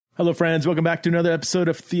Hello, friends. Welcome back to another episode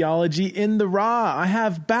of Theology in the Raw. I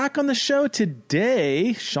have back on the show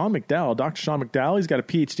today Sean McDowell, Dr. Sean McDowell. He's got a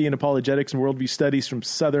PhD in apologetics and worldview studies from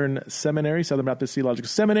Southern Baptist Theological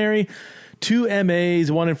Seminary, 2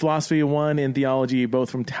 MAs, one in philosophy and one in theology,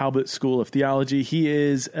 both from Talbot School of Theology. He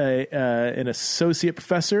is an associate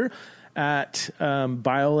professor at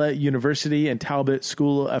Biola University and Talbot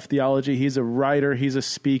School of Theology. He's a writer, he's a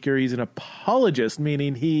speaker, he's an apologist,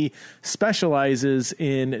 meaning he specializes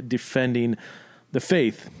in defending the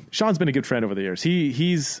faith. Sean's been a good friend over the years.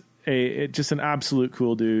 He's just an absolute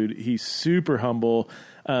cool dude. He's super humble.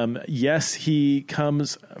 Yes, he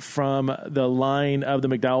comes from the line of the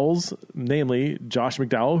McDowells, namely Josh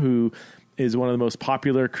McDowell, who is one of the most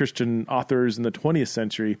popular Christian authors in the 20th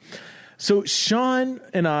century. So Sean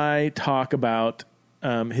and I talk about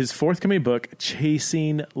his forthcoming book,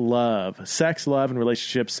 Chasing Love, Sex, Love, and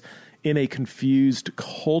Relationships in a Confused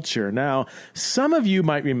Culture. Now, some of you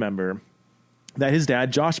might remember that his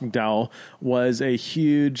dad, Josh McDowell, was a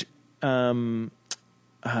huge advocate.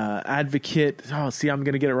 Oh, see, I'm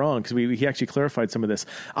going to get it wrong because he actually clarified some of this.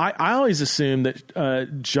 I always assumed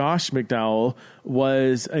that Josh McDowell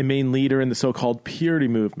was a main leader in the so-called purity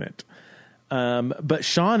movement. But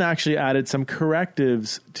Sean actually added some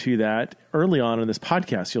correctives to that early on in this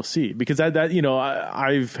podcast. You'll see, because I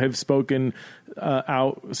have spoken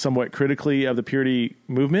out somewhat critically of the purity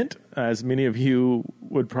movement, as many of you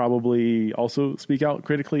would probably also speak out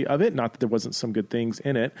critically of it. Not that there wasn't some good things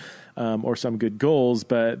in it, or some good goals,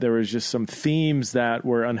 but there was just some themes that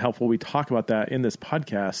were unhelpful. We talk about that in this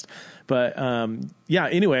podcast. But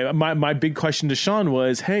anyway, my big question to Sean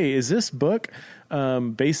was, hey, is this book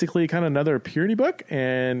basically kind of another purity book?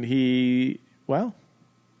 And you'll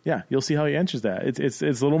see how he answers that. It's a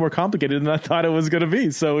little more complicated than I thought it was going to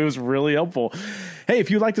be. So it was really helpful. Hey,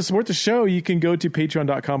 if you'd like to support the show, you can go to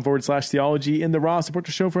patreon.com/theology in the raw. Support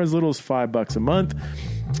the show for as little as $5 a month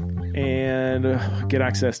and get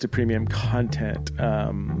access to premium content.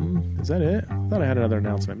 Is that it? I thought I had another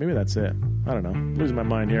announcement. Maybe that's it. I don't know. I'm losing my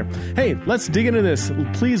mind here. Hey, let's dig into this.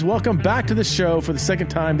 Please welcome back to the show for the second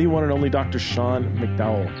time, the one and only Dr. Sean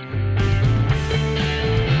McDowell.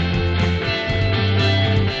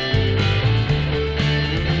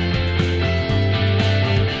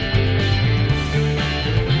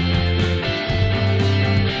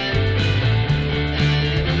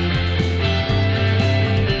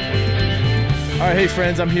 All right, hey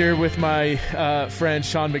friends, I'm here with my friend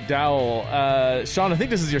Sean McDowell. Sean, I think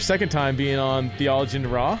this is your second time being on Theology in the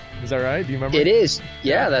Raw. Is that right? Do you remember? It is.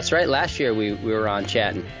 Yeah, that's right. Last year we were on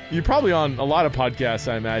chatting. You're probably on a lot of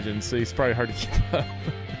podcasts, I imagine, so it's probably hard to keep up.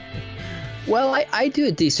 Well, I do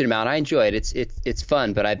a decent amount. I enjoy it. It's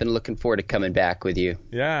fun, but I've been looking forward to coming back with you.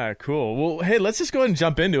 Yeah, cool. Well, hey, let's just go ahead and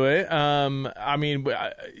jump into it.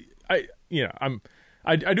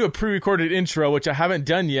 I do a pre-recorded intro, which I haven't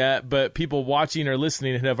done yet, but people watching or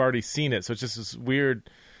listening have already seen it. So it's just this weird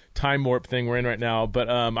time warp thing we're in right now. But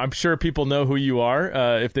I'm sure people know who you are,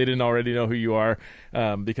 if they didn't already know who you are,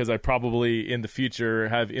 because I probably in the future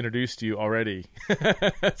have introduced you already.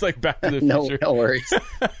 It's like Back to the Future. No worries.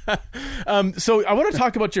 So I want to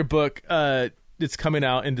talk about your book. It's coming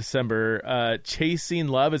out in December. Chasing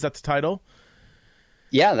Love, is that the title?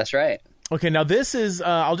 Yeah, that's right. Okay, now this is,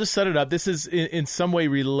 I'll just set it up. This is in some way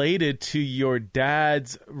related to your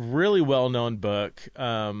dad's really well-known book,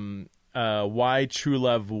 Why True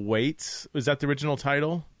Love Waits. Was that the original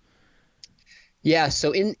title? Yeah,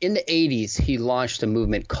 so in the 80s, he launched a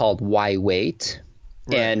movement called Why Wait?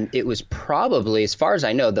 Right. And it was probably, as far as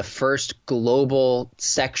I know, the first global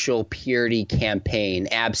sexual purity campaign,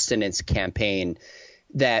 abstinence campaign,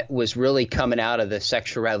 that was really coming out of the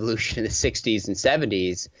sexual revolution in the 60s and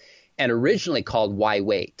 70s. And originally called Why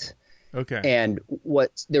Wait? Okay. And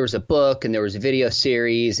there was a book and there was a video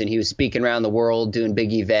series, and he was speaking around the world doing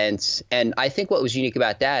big events. And I think what was unique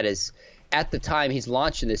about that is at the time he's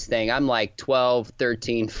launching this thing, I'm like 12,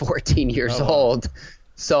 13, 14 years old.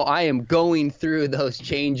 So I am going through those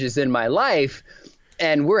changes in my life,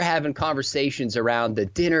 and we're having conversations around the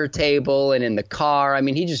dinner table and in the car. I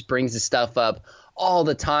mean, he just brings the stuff up all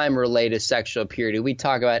the time related to sexual purity. We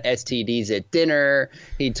talk about STDs at dinner.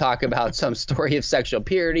 He'd talk about some story of sexual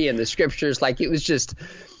purity in the scriptures. Like, it was just,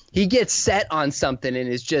 he gets set on something and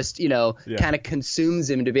is just, kind of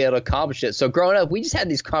consumes him to be able to accomplish it. So growing up, we just had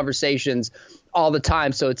these conversations all the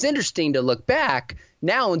time. So it's interesting to look back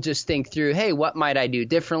now and just think through, hey, what might I do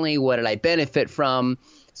differently? What did I benefit from?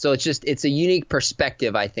 So it's a unique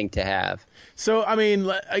perspective, I think, to have. So, I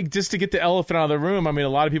mean, just to get the elephant out of the room, I mean, a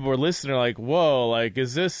lot of people are listening are like, whoa, like,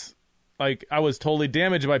 is this, like, I was totally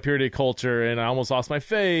damaged by purity culture and I almost lost my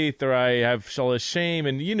faith, or I have all this shame,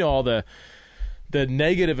 and all the the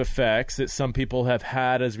negative effects that some people have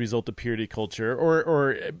had as a result of purity culture,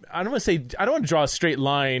 or I don't want to draw a straight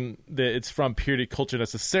line that it's from purity culture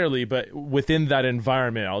necessarily, but within that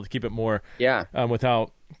environment, I'll keep it more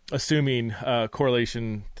without assuming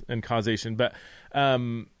correlation and causation. But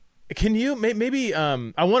can you maybe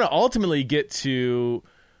I want to ultimately get to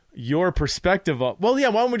your perspective on, why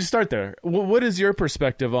don't we just start there? What is your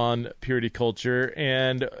perspective on purity culture?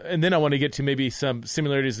 And then I want to get to maybe some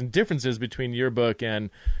similarities and differences between your book and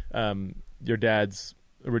your dad's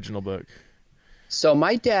original book. So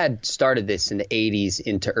my dad started this in the 80s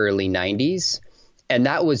into early 90s, and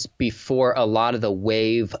that was before a lot of the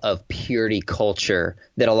wave of purity culture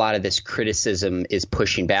that a lot of this criticism is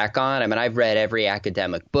pushing back on. I mean, I've read every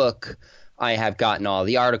academic book. I have gotten all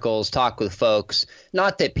the articles, talked with folks.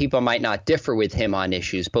 Not that people might not differ with him on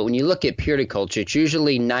issues, but when you look at purity culture, it's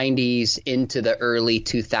usually 90s into the early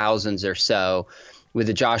 2000s or so, with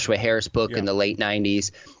the Joshua Harris book in the late 90s.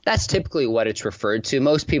 That's typically what it's referred to.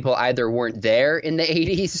 Most people either weren't there in the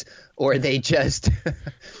 80s or they just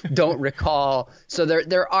don't recall. So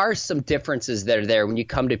there are some differences that are there when you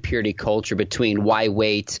come to purity culture between Why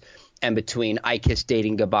Wait and between I Kiss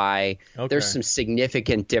Dating Goodbye. Okay. There's some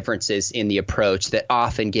significant differences in the approach that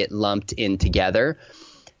often get lumped in together.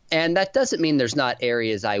 And that doesn't mean there's not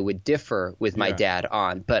areas I would differ with my dad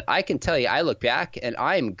on. But I can tell you, I look back and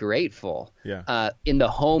I'm grateful in the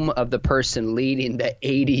home of the person leading the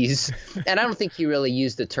 80s. And I don't think he really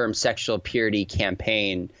used the term sexual purity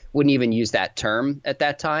campaign, wouldn't even use that term at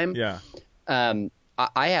that time. Yeah.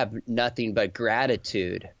 I have nothing but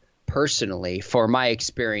gratitude personally for my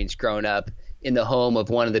experience growing up in the home of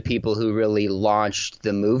one of the people who really launched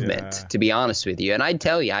the movement, to be honest with you. And I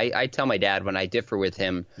tell you, I tell my dad when I differ with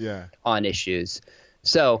him on issues.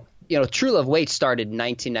 So, True Love Waits started in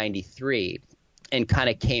 1993 and kind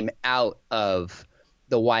of came out of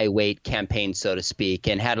the Why Wait campaign, so to speak,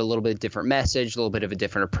 and had a little bit different message, a little bit of a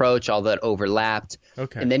different approach, all that overlapped.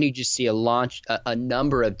 Okay. And then you just see a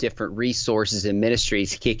number of different resources and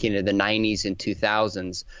ministries kicking into the 90s and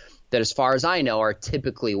 2000s that, as far as I know, are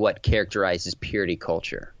typically what characterizes purity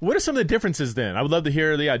culture. What are some of the differences then? I would love to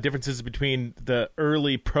hear the differences between the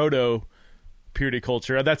early proto purity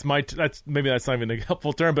culture. Maybe that's not even a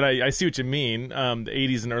helpful term, but I see what you mean. The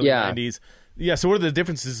 80s and early 90s. Yeah. So what are the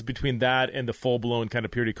differences between that and the full blown kind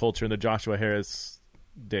of purity culture in the Joshua Harris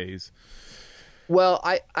days? Well,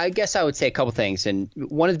 I guess I would say a couple things. And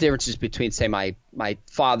one of the differences between, say, my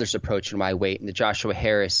father's approach and Why Wait and the Joshua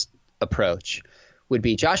Harris approach would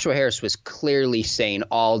be Joshua Harris was clearly saying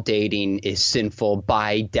all dating is sinful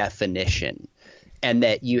by definition, and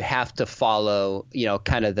that you have to follow,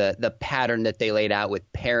 kind of the pattern that they laid out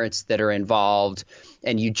with parents that are involved,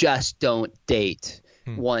 and you just don't date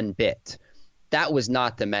one bit. That was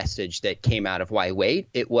not the message that came out of Why Wait.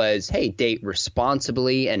 It was, hey, date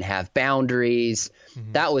responsibly and have boundaries.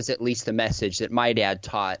 Mm-hmm. That was at least the message that my dad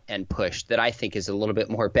taught and pushed that I think is a little bit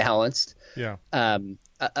more balanced. Yeah.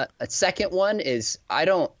 A second one is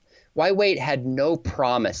Why Wait had no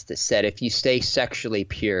promise that said if you stay sexually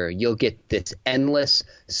pure, you'll get this endless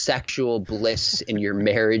sexual bliss in your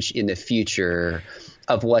marriage in the future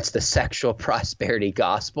of what's the sexual prosperity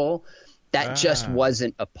gospel. That just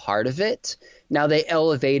wasn't a part of it. Now, they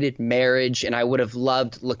elevated marriage, and I would have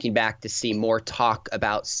loved looking back to see more talk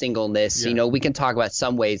about singleness. Yeah. We can talk about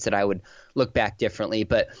some ways that I would look back differently,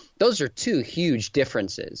 but those are two huge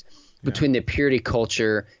differences between the purity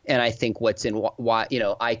culture and I think what's in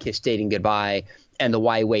I Kiss Dating Goodbye and the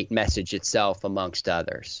Why Wait message itself, amongst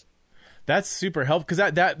others. That's super helpful,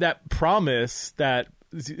 because that promise, that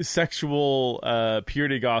sexual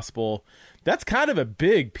purity gospel, that's kind of a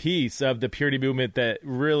big piece of the purity movement that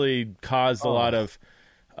really caused a lot of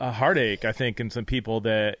heartache, I think, in some people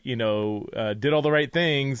that, did all the right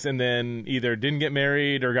things and then either didn't get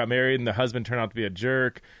married or got married and the husband turned out to be a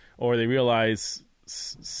jerk, or they realize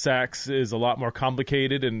sex is a lot more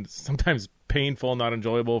complicated and sometimes painful, not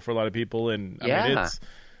enjoyable for a lot of people. And I mean,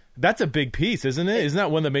 that's a big piece, isn't it? Isn't that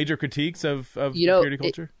one of the major critiques of purity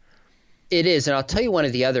culture? It is. And I'll tell you one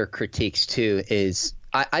of the other critiques too is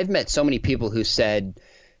I've met so many people who said,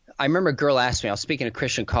 I remember a girl asked me, I was speaking at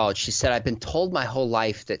Christian college, she said, I've been told my whole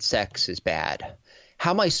life that sex is bad.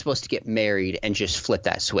 How am I supposed to get married and just flip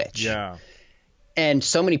that switch? Yeah. And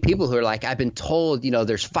so many people who are like, I've been told,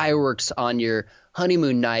 there's fireworks on your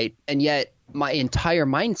honeymoon night, and yet my entire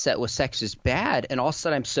mindset was sex is bad, and all of a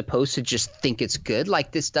sudden I'm supposed to just think it's good.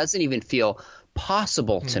 Like, this doesn't even feel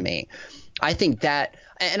possible to me. I think that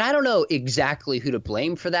 – and I don't know exactly who to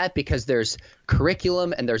blame for that, because there's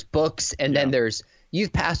curriculum and there's books, and then there's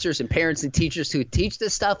youth pastors and parents and teachers who teach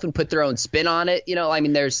this stuff and put their own spin on it.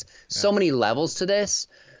 There's so many levels to this.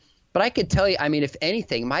 But I could tell you, I mean, if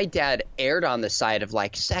anything, my dad erred on the side of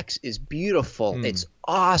like, sex is beautiful. It's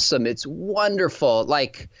awesome. It's wonderful.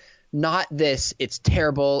 Like, not this, it's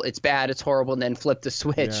terrible, it's bad, it's horrible, and then flip the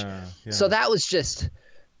switch. So that was just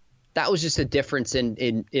a difference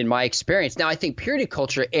in my experience. Now, I think purity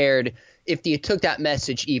culture erred if you took that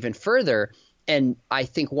message even further. And I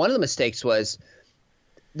think one of the mistakes was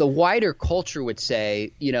the wider culture would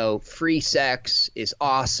say, you know, free sex is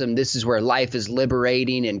awesome. This is where life is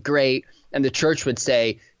liberating and great. And the church would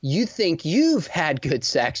say, you think you've had good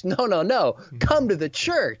sex? No, no, no. Come to the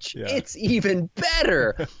church. Yeah. It's even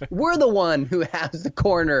better. We're the one who has the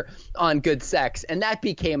corner on good sex. And that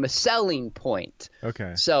became a selling point.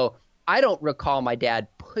 Okay. So I don't recall my dad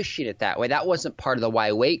pushing it that way. That wasn't part of the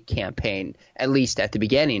Why Wait campaign, at least at the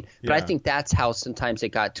beginning. But I think that's how sometimes it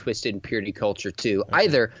got twisted in purity culture too. Okay.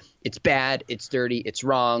 Either it's bad, it's dirty, it's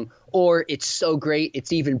wrong, or it's so great,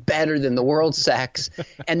 it's even better than the world's sex.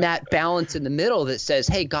 And that balance in the middle that says,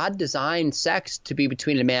 hey, God designed sex to be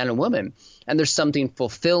between a man and woman. And there's something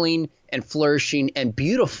fulfilling and flourishing and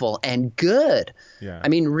beautiful and good. Yeah. I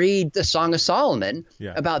mean, read the Song of Solomon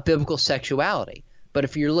about biblical sexuality. But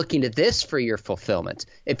if you're looking to this for your fulfillment,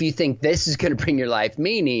 if you think this is going to bring your life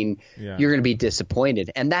meaning, you're going to be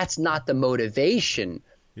disappointed. And that's not the motivation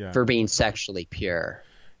for being sexually pure.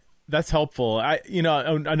 That's helpful.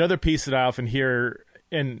 Another piece that I often hear,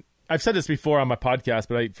 and I've said this before on my podcast,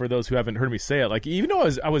 but for those who haven't heard me say it, like, even though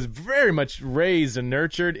I was very much raised and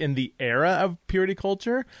nurtured in the era of purity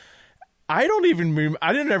culture, I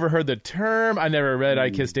didn't ever heard the term. I never read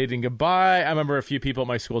I Kissed Dating Goodbye. I remember a few people at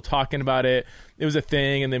my school talking about it. It was a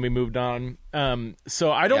thing, and then we moved on.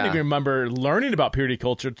 So I don't even remember learning about purity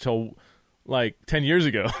culture till like 10 years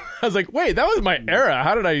ago. I was like, wait, that was my era.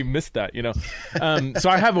 How did I miss that? You know? So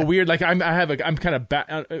I have a weird, like, I'm kind of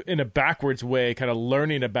in a backwards way, kind of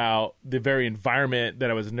learning about the very environment that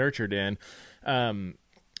I was nurtured in.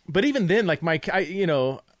 But even then, like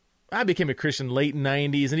I became a Christian late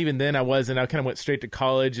 90s, and even then I wasn't. I kind of went straight to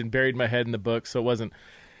college and buried my head in the book, so it wasn't.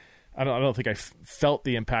 I don't think I felt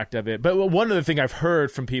the impact of it. But one other thing I've heard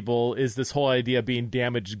from people is this whole idea of being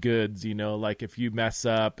damaged goods. You know, like if you mess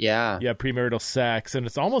up, you have premarital sex, and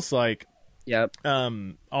it's almost like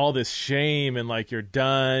all this shame and like you're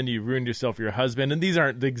done, you ruined yourself for your husband. And these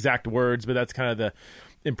aren't the exact words, but that's kind of the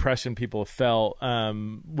impression people have felt.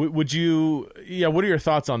 Would you? Yeah, what are your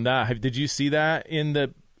thoughts on that? Did you see that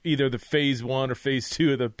in either the phase 1 or phase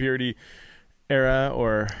 2 of the purity era,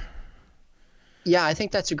 or? Yeah, I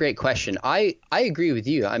think that's a great question. I agree with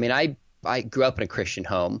you. I mean, I grew up in a Christian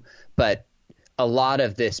home, but a lot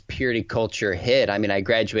of this purity culture hit. I mean, I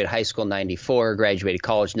graduated high school in 94, graduated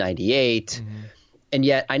college in 98, and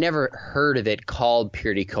yet I never heard of it called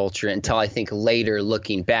purity culture until I think later,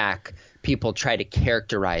 looking back, people try to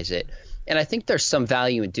characterize it. And I think there's some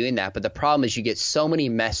value in doing that. But the problem is you get so many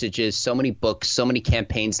messages, so many books, so many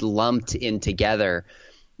campaigns lumped in together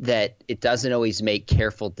that it doesn't always make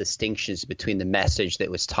careful distinctions between the message that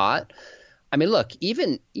was taught. I mean, look,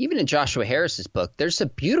 even in Joshua Harris's book, there's a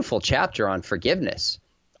beautiful chapter on forgiveness.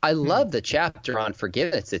 I love the chapter on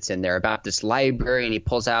forgiveness that's in there about this library, and he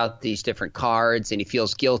pulls out these different cards and he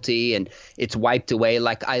feels guilty and it's wiped away.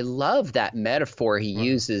 Like, I love that metaphor he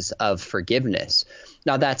uses of forgiveness.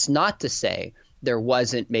 Now, that's not to say there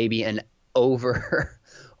wasn't maybe an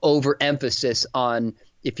overemphasis on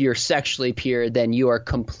if you're sexually pure, then you are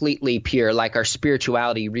completely pure, like our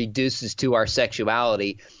spirituality reduces to our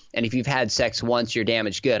sexuality. And if you've had sex once, you're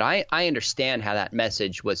damaged good. I understand how that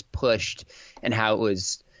message was pushed and how it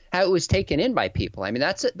was taken in by people. I mean,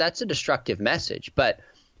 that's a destructive message. But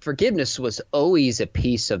forgiveness was always a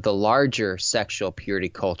piece of the larger sexual purity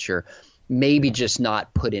culture, maybe just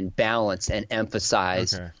not put in balance and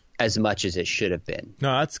emphasized as much as it should have been.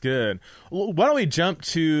 No, that's good. Why don't we jump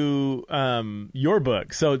to your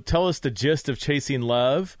book? So tell us the gist of Chasing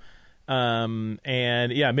Love, and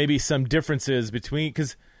maybe some differences between,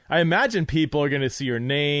 because I imagine people are going to see your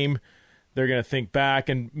name, they're going to think back,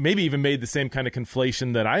 and maybe even made the same kind of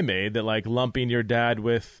conflation that I made, that like lumping your dad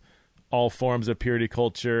with all forms of purity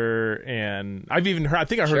culture. And I've even heard, I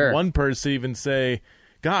think I heard one person even say,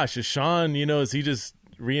 gosh, is Sean, is he just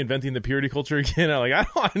reinventing the purity culture again? I'm like,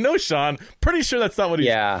 I know Sean. Pretty sure that's not what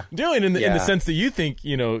he's doing in the sense that you think,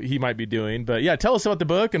 he might be doing. But yeah, tell us about the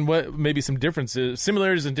book and what maybe some differences,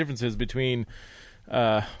 similarities and differences between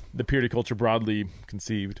the purity culture broadly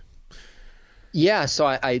conceived. Yeah, so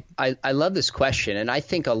I love this question, and I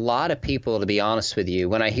think a lot of people, to be honest with you,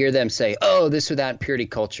 when I hear them say, oh, this or that purity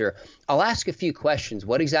culture, I'll ask a few questions.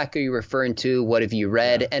 What exactly are you referring to? What have you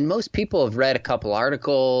read? And most people have read a couple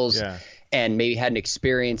articles and maybe had an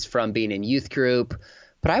experience from being in youth group.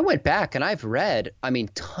 But I went back and I've read,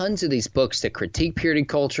 tons of these books that critique purity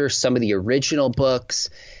culture, some of the original books,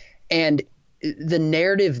 and the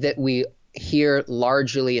narrative that we hear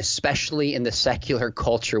largely, especially in the secular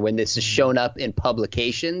culture when this is shown up in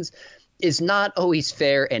publications, is not always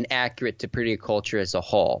fair and accurate to purity culture as a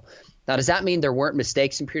whole. Now, does that mean there weren't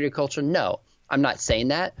mistakes in purity culture? No, I'm not saying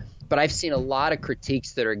that. But I've seen a lot of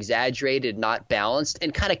critiques that are exaggerated, not balanced,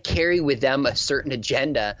 and kind of carry with them a certain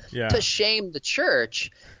agenda to shame the church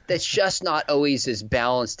that's just not always as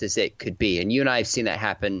balanced as it could be. And you and I have seen that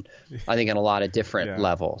happen, I think, on a lot of different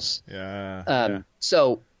levels.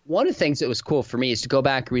 So one of the things that was cool for me is to go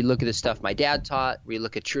back and relook at the stuff my dad taught,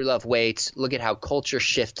 relook at True Love Waits, look at how culture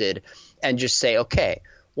shifted, and just say, okay,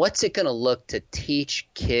 what's it going to look to teach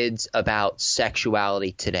kids about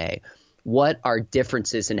sexuality today? What are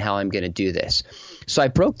differences in how I'm going to do this? So I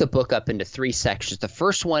broke the book up into 3 sections. The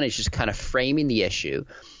first one is just kind of framing the issue.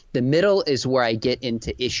 The middle is where I get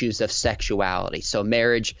into issues of sexuality. So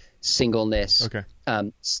marriage, singleness,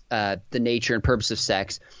 the nature and purpose of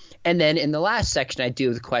sex. And then in the last section, I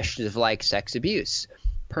deal with questions of like sex abuse,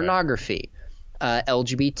 pornography,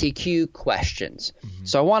 LGBTQ questions.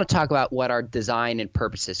 So I want to talk about what our design and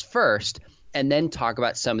purpose is first, and then talk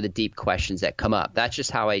about some of the deep questions that come up. That's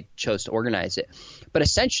just how I chose to organize it. But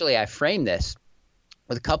essentially, I frame this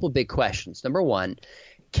with a couple big questions. Number one,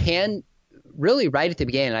 really right at the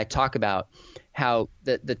beginning, I talk about how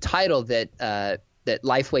the title that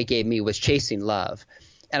Lifeway gave me was Chasing Love.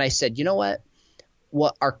 And I said, you know what?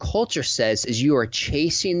 What our culture says is you are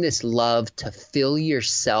chasing this love to fill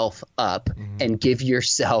yourself up and give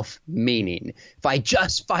yourself meaning. If I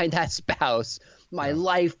just find that spouse, my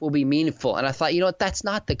life will be meaningful. And I thought, you know what? That's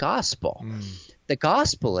not the gospel. The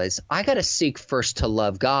gospel is I got to seek first to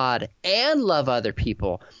love God and love other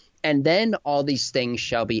people, and then all these things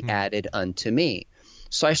shall be added unto me.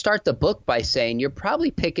 So I start the book by saying you're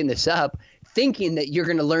probably picking this up thinking that you're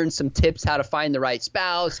going to learn some tips how to find the right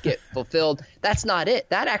spouse, get fulfilled. That's not it.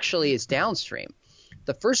 That actually is downstream.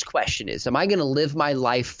 The first question is, am I going to live my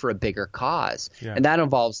life for a bigger cause? And that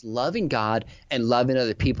involves loving God and loving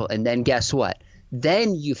other people. And then guess what?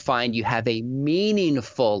 Then you find you have a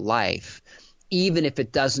meaningful life, even if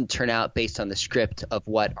it doesn't turn out based on the script of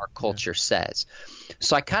what our culture says.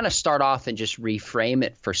 So I kind of start off and just reframe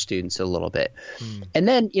it for students a little bit. And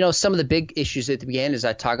then, some of the big issues at the beginning is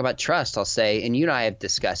I talk about trust. I'll say, and you and I have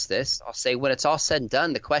discussed this, I'll say when it's all said and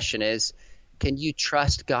done, the question is, can you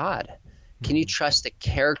trust God? Can you trust the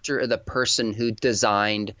character of the person who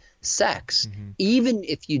designed sex? Even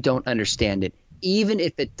if you don't understand it, even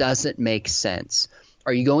if it doesn't make sense,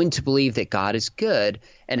 are you going to believe that God is good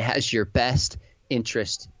and has your best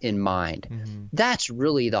interest in mind? That's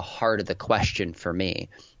really the heart of the question for me,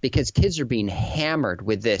 because kids are being hammered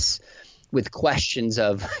with this, with questions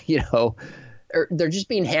of, or they're just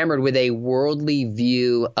being hammered with a worldly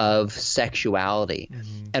view of sexuality.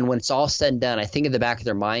 And when it's all said and done, I think in the back of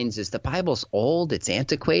their minds is the Bible's old, it's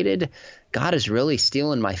antiquated. God is really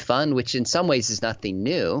stealing my fun, which in some ways is nothing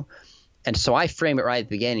new. And so I frame it right at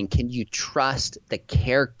the beginning. Can you trust the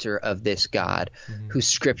character of this God who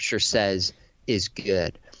Scripture says is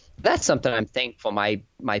good? That's something I'm thankful my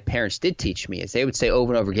parents did teach me, is they would say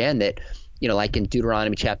over and over again that, like in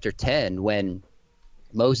Deuteronomy chapter 10, when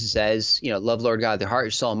Moses says, love Lord God, their heart,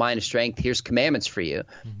 your soul, mind, and strength. Here's commandments for you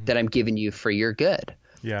that I'm giving you for your good.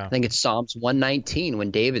 I think it's Psalms 119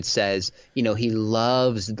 when David says, he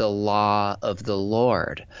loves the law of the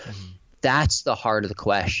Lord. That's the heart of the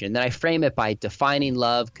question. Then I frame it by defining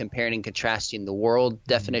love, comparing and contrasting the world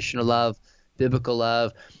definition of love, biblical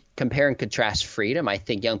love, compare and contrast freedom. I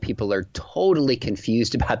think young people are totally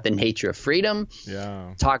confused about the nature of freedom.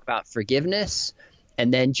 Talk about forgiveness,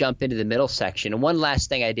 and then jump into the middle section. And one last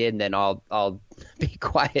thing I did, and then I'll be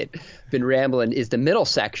quiet, been rambling, is the middle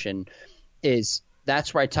section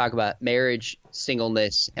that's where I talk about marriage,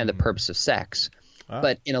 singleness, and the purpose of sex.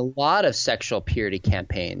 But in a lot of sexual purity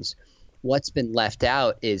campaigns, what's been left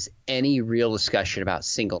out is any real discussion about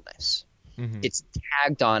singleness. It's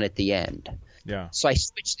tagged on at the end. So I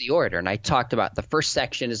switched the order, and I talked about the first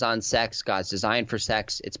section is on sex, God's design for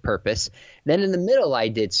sex, its purpose. Then in the middle, I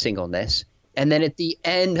did singleness. And then at the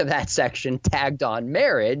end of that section, tagged on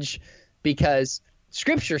marriage, because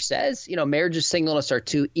Scripture says, marriage and singleness are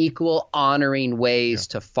two equal, honoring ways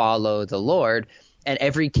to follow the Lord. And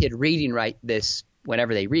every kid reading this,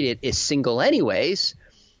 whenever they read it, is single anyways.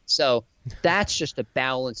 So that's just a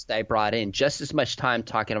balance that I brought in. Just as much time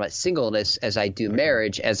talking about singleness as I do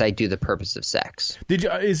marriage, as I do the purpose of sex.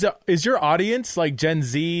 Is your audience like Gen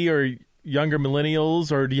Z or younger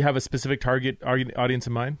millennials, or do you have a specific target audience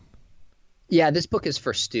in mind? Yeah, this book is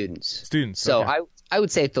for students. Students. So okay. I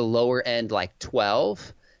would say at the lower end, like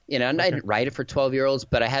 12. And I didn't write it for 12-year-olds,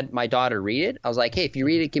 but I had my daughter read it. I was like, hey, if you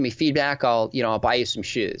read it, give me feedback. I'll buy you some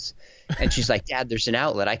shoes. And she's like, Dad, there's an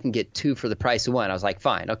outlet. I can get 2 for the price of 1. I was like,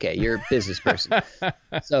 fine. Okay. You're a business person.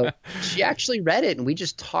 So she actually read it and we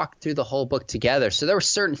just talked through the whole book together. So there were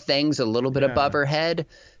certain things a little bit above her head.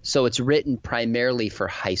 So it's written primarily for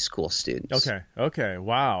high school students. Okay.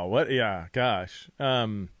 Wow. Gosh.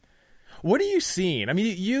 What are you seeing? I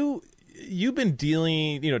mean, you've been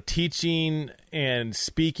teaching and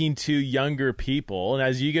speaking to younger people. And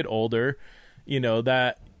as you get older,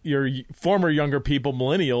 that your former younger people,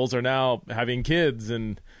 millennials, are now having kids.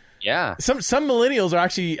 And some millennials are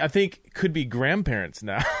actually, I think, could be grandparents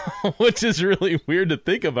now, which is really weird to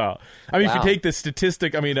think about. I mean, If you take the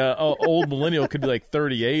statistic, I mean, old millennial could be like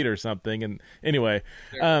 38 or something. And anyway,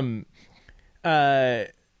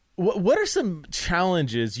 what are some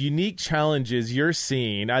unique challenges you're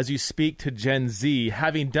seeing as you speak to Gen Z,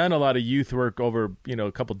 having done a lot of youth work over,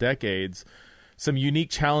 a couple decades, some unique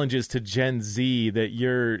challenges to Gen Z that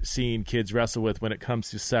you're seeing kids wrestle with when it comes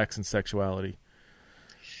to sex and sexuality?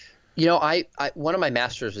 I one of my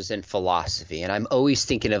masters was in philosophy, and I'm always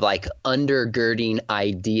thinking of like undergirding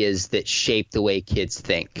ideas that shape the way kids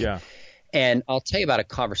think. Yeah. And I'll tell you about a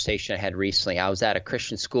conversation I had recently. I was at a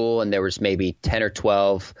Christian school, and there was maybe 10 or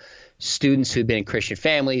 12 students who'd been in Christian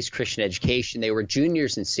families, Christian education. They were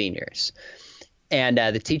juniors and seniors. And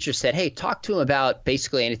the teacher said, hey, talk to them about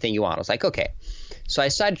basically anything you want. I was like, okay. So I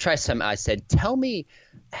decided to try something. I said, tell me,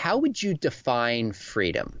 how would you define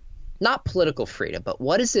freedom? Not political freedom, but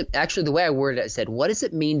what is it – actually, the way I worded it, I said, what does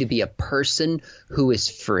it mean to be a person who is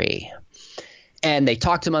free? And they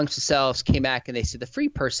talked amongst themselves, came back, and they said the free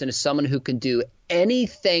person is someone who can do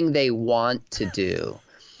anything they want to do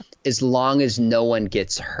as long as no one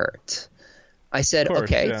gets hurt. I said,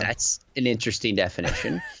 that's an interesting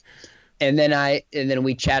definition. And then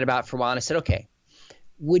we chatted about it for a while, and I said, okay,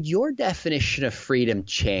 would your definition of freedom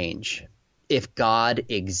change if God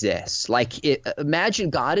exists? Like, imagine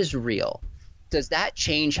God is real. Does that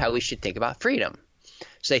change how we should think about freedom?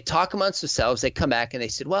 So they talk amongst themselves. They come back, and they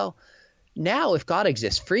said, well, now, if God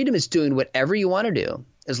exists, freedom is doing whatever you want to do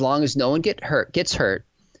as long as no one gets hurt,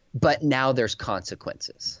 but now there's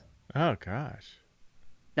consequences. Oh, gosh.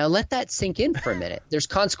 Now, let that sink in for a minute. There's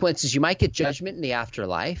consequences. You might get judgment in the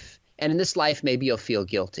afterlife, and in this life, maybe you'll feel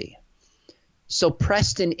guilty. So,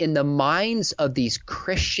 Preston, in the minds of these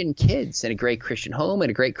Christian kids in a great Christian home and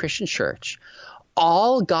a great Christian church,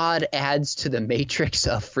 all God adds to the matrix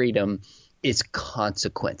of freedom is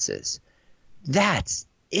consequences. That's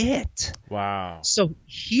it. Wow. So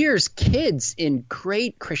here's kids in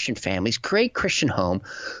great Christian families, great Christian home,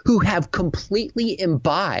 who have completely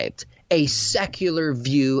imbibed a secular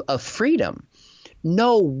view of freedom.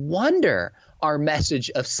 No wonder our message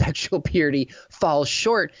of sexual purity falls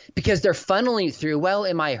short, because they're funneling it through, well,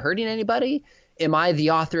 am I hurting anybody? Am I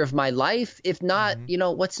the author of my life? If not,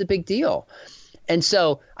 what's the big deal? And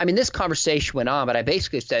so, I mean, this conversation went on, but I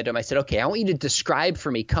basically said to him, I said, okay, I want you to describe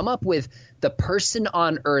for me, come up with the person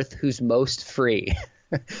on earth who's most free.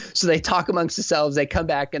 So they talk amongst themselves. They come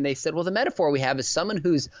back and they said, well, the metaphor we have is someone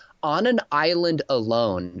who's on an island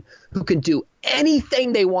alone, who can do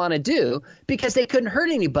anything they want to do because they couldn't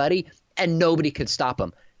hurt anybody and nobody could stop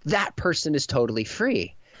them. That person is totally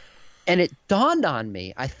free. And it dawned on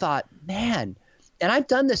me. I thought, man, and I've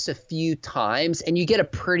done this a few times, and you get a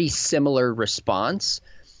pretty similar response.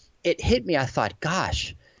 It hit me. I thought,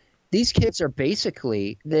 gosh, these kids are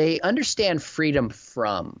basically – they understand freedom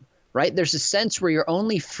from, right? There's a sense where you're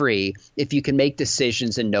only free if you can make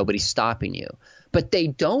decisions and nobody's stopping you. But they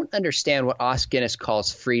don't understand what Os Guinness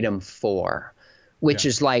calls freedom for, which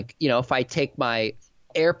is like, if I take my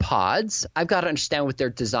AirPods, I've got to understand what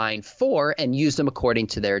they're designed for and use them according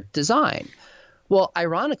to their design. Well,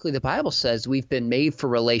 ironically, the Bible says we've been made for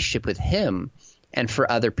relationship with him and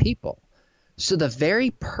for other people. So the very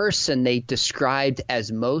person they described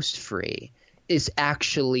as most free is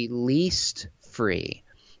actually least free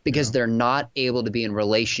because they're not able to be in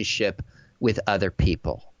relationship with other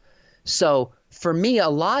people. So for me, a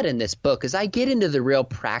lot in this book, as I get into the real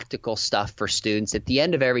practical stuff for students, at the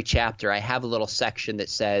end of every chapter, I have a little section that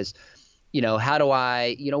says, how do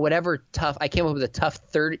I, whatever tough – I came up with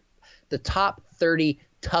the top 30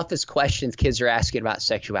 toughest questions kids are asking about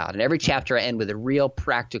sexuality. And every chapter I end with a real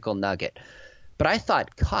practical nugget. But I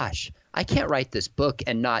thought, gosh, I can't write this book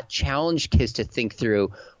and not challenge kids to think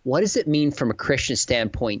through, what does it mean from a Christian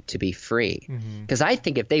standpoint to be free? Because I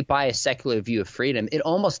think if they buy a secular view of freedom, it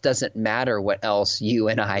almost doesn't matter what else you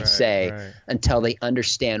and I say until they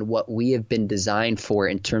understand what we have been designed for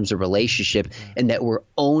in terms of relationship and that we're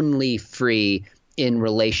only free in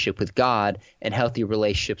relationship with God and healthy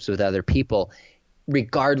relationships with other people,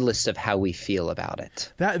 regardless of how we feel about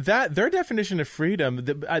it. That their definition of freedom,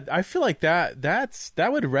 I feel like that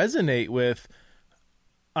would resonate with,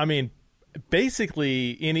 I mean,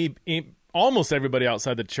 basically almost everybody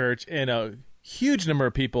outside the church and a huge number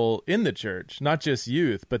of people in the church, not just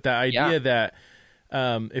youth, but the idea that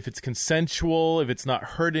if it's consensual, if it's not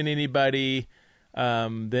hurting anybody,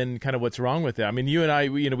 then kind of what's wrong with it. I mean, you and I,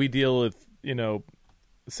 we deal with,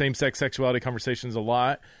 same-sex sexuality conversations a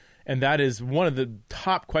lot. And that is one of the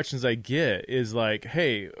top questions I get is like,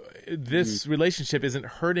 hey, this relationship isn't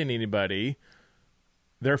hurting anybody,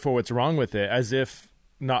 therefore what's wrong with it? As if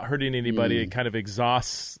not hurting anybody, it kind of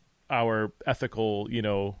exhausts our ethical,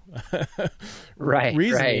 reasoning.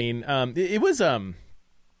 Right. It was, I don't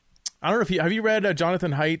know if have you read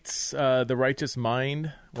Jonathan Haidt's The Righteous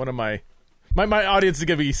Mind? One of my audience is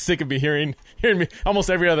going to be sick of me hearing me.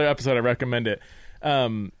 Almost every other episode I recommend it.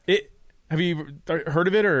 Have you heard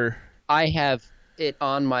of it, or? I have it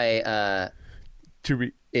on my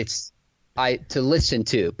to listen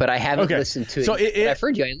to, but I haven't listened to it. So I've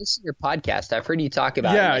heard you. I listened to your podcast. I've heard you talk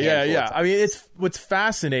about it. Yeah. I mean, what's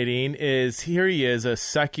fascinating is here he is, a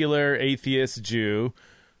secular atheist Jew,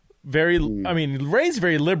 raised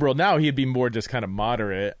very liberal. Now he'd be more just kind of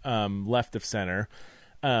moderate, left of center.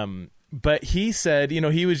 But he said,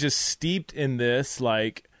 he was just steeped in this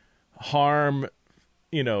like harm,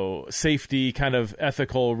 safety kind of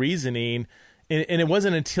ethical reasoning. And it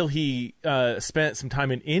wasn't until he spent some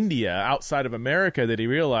time in India outside of America that he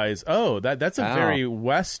realized, that's a very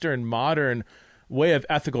Western, modern way of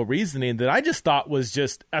ethical reasoning that I just thought was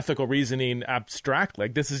just ethical reasoning abstract.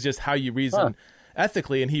 Like, this is just how you reason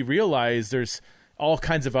ethically. And he realized there's all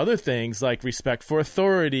kinds of other things like respect for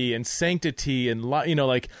authority and sanctity and,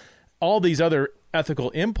 like all these other ethical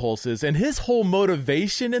impulses. And his whole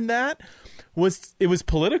motivation in that was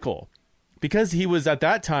political, because he was at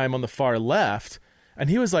that time on the far left, and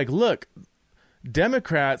he was like, look,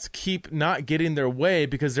 Democrats keep not getting their way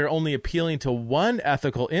because they're only appealing to one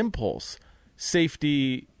ethical impulse,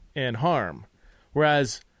 safety and harm,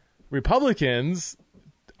 whereas Republicans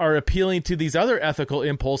are appealing to these other ethical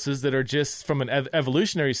impulses that are just from an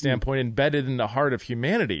evolutionary standpoint embedded in the heart of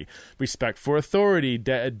humanity: respect for authority,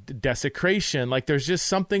 desecration. Like, there's just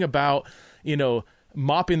something about,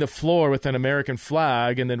 mopping the floor with an American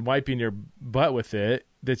flag and then wiping your butt with it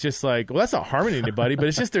that's just like, well, that's not harming anybody, but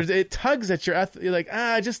it's just it tugs at your you're like,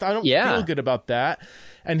 I don't feel good about that.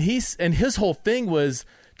 And his whole thing was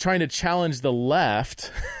trying to challenge the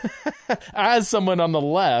left as someone on the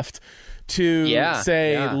left to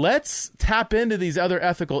let's tap into these other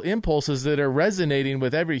ethical impulses that are resonating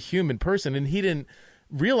with every human person. And he didn't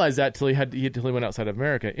realize that till he went outside of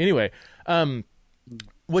America. Anyway,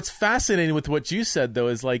 what's fascinating with what you said, though,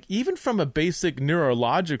 is like, even from a basic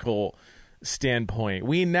neurological standpoint,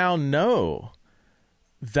 we now know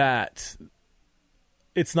that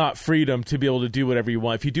it's not freedom to be able to do whatever you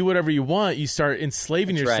want. If you do whatever you want, you start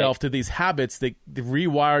enslaving yourself to these habits that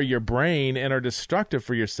rewire your brain and are destructive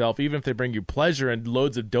for yourself, even if they bring you pleasure and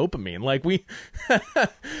loads of dopamine. Like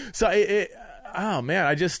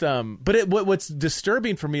what's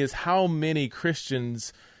disturbing for me is how many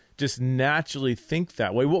Christians just naturally think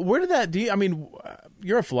that way. Where did that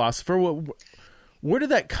you're a philosopher. Where did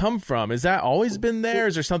that come from? Has that always been there?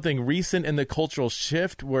 Is there something recent in the cultural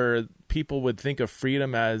shift where people would think of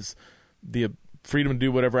freedom as the freedom to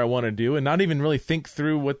do whatever I want to do and not even really think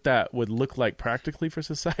through what that would look like practically for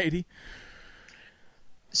society?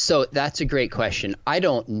 So that's a great question. I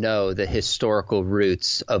don't know the historical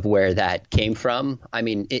roots of where that came from. I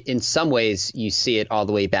mean, in some ways you see it all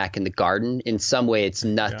the way back in the garden. In some way it's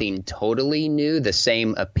nothing totally new, the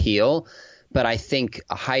same appeal. But I think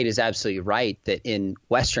Haidt is absolutely right that in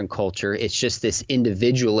Western culture, it's just this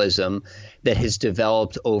individualism that has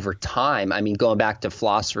developed over time. I mean, going back to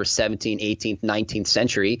philosophers 17th, 18th, 19th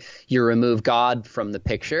century, you remove God from the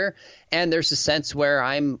picture, and there's a sense where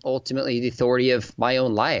I'm ultimately the authority of my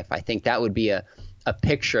own life. I think that would be a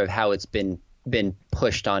picture of how it's been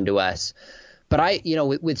pushed onto us. But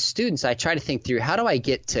with students, I try to think through, how do I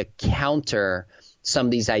get to counter some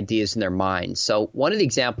of these ideas in their minds? So one of the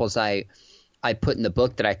examples I put in the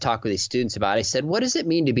book that I talk with these students about, I said, what does it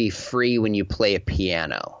mean to be free when you play a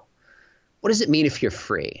piano? What does it mean if you're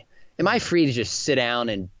free? Am I free to just sit down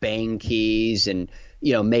and bang keys and,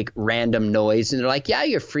 make random noise? And they're like, yeah,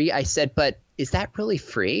 you're free. I said, but is that really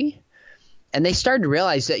free? And they started to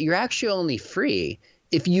realize that you're actually only free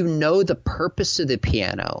if you know the purpose of the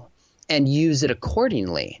piano and use it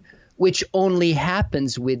accordingly, which only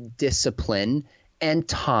happens with discipline and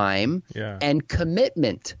time and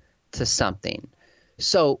commitment to something.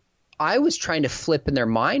 So I was trying to flip in their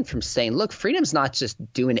mind from saying, look, freedom's not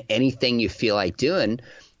just doing anything you feel like doing.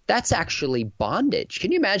 That's actually bondage.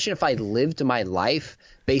 Can you imagine if I lived my life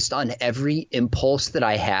based on every impulse that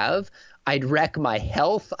I have? I'd wreck my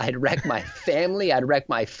health. I'd wreck my family. I'd wreck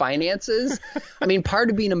my finances. I mean, part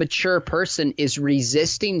of being a mature person is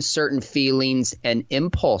resisting certain feelings and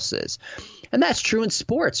impulses. And that's true in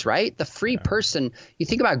sports, right? The free person, you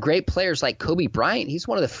think about great players like Kobe Bryant, he's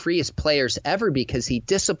one of the freest players ever because he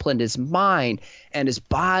disciplined his mind and his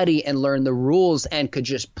body and learned the rules and could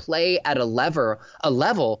just play at a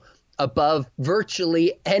level above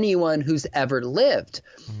virtually anyone who's ever lived.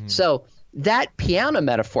 So that piano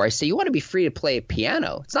metaphor, I say you want to be free to play a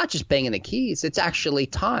piano. It's not just banging the keys. It's actually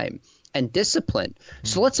time and discipline.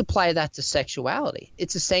 So let's apply that to sexuality.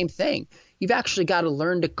 It's the same thing. You've actually got to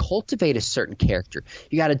learn to cultivate a certain character.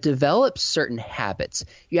 You got to develop certain habits.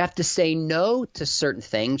 You have to say no to certain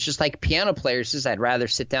things, just like piano players says, I'd rather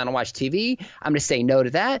sit down and watch TV. I'm going to say no to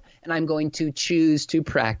that, and I'm going to choose to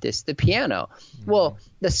practice the piano. Well,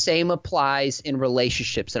 the same applies in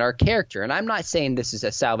relationships and our character. And I'm not saying this is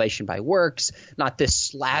a salvation by works, not this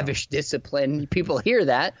slavish discipline. People hear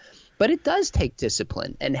that, but it does take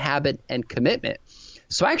discipline and habit and commitment.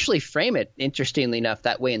 So I actually frame it, interestingly enough,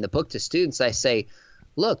 that way in the book to students. I say,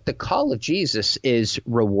 look, the call of Jesus is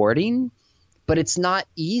rewarding, but it's not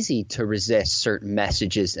easy to resist certain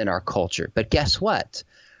messages in our culture. But guess what?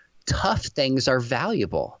 Tough things are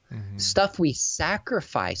valuable. Stuff we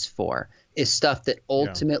sacrifice for is stuff that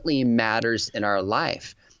ultimately matters in our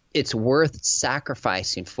life. It's worth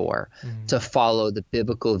sacrificing for to follow the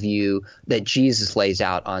biblical view that Jesus lays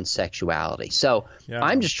out on sexuality. So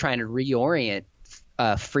I'm just trying to reorient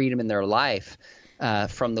freedom in their life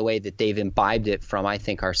from the way that they've imbibed it from, I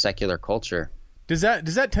think, our secular culture. Does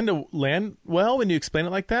that tend to land well when you explain it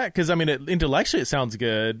like that? Because I mean, intellectually it sounds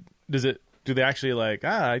good. Do they actually like,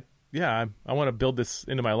 I want to build this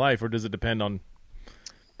into my life, or does it depend on?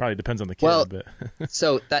 Probably depends on the kid. Well, but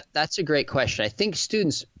so that's a great question. I think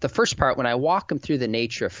students, the first part, when I walk them through the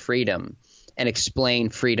nature of freedom and explain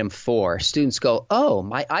freedom for, students go, oh,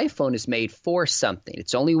 my iPhone is made for something.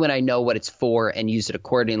 It's only when I know what it's for and use it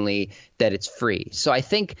accordingly that it's free. So I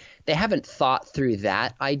think they haven't thought through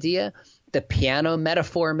that idea. The piano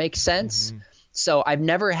metaphor makes sense. So I've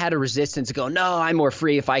never had a resistance to go, no, I'm more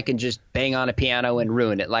free if I can just bang on a piano and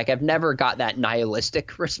ruin it. Like, I've never got that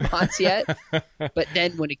nihilistic response yet. But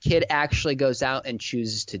then when a kid actually goes out and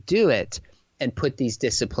chooses to do it and put these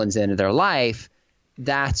disciplines into their life,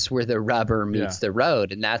 that's where the rubber meets the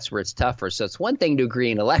road, and that's where it's tougher. So it's one thing to agree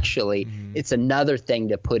intellectually. It's another thing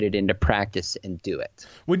to put it into practice and do it.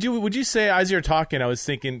 Would you say, as you're talking, I was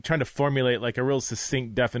thinking, trying to formulate like a real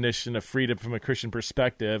succinct definition of freedom from a Christian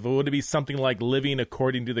perspective. Would it be something like living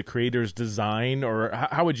according to the Creator's design, or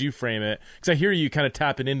how would you frame it? Because I hear you kind of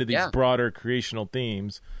tapping into these broader creational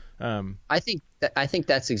themes. I think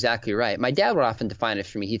that's exactly right. My dad would often define it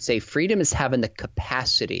for me. He'd say freedom is having the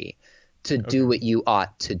capacity to do what you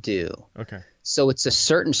ought to do. So it's a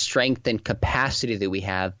certain strength and capacity that we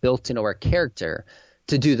have built into our character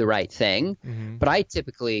to do the right thing. But I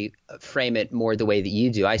typically frame it more the way that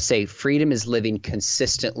you do. I say freedom is living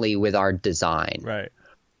consistently with our design.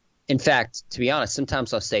 In fact, to be honest,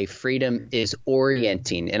 sometimes I'll say freedom is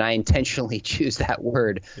orienting, and I intentionally choose that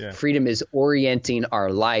word. Freedom is orienting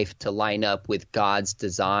our life to line up with God's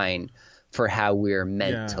design for how we're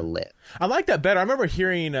meant to live. I like that better. I remember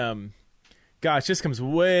hearing gosh, this comes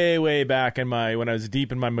way, way back in when I was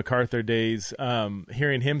deep in my MacArthur days,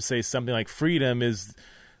 hearing him say something like freedom is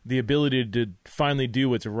the ability to finally do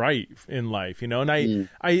what's right in life, and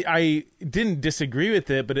I didn't disagree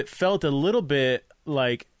with it, but it felt a little bit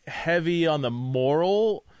like heavy on the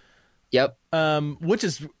moral, which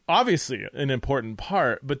is obviously an important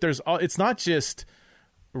part, but it's not just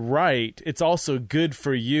right, it's also good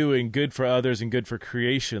for you and good for others and good for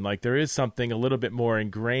creation. Like, there is something a little bit more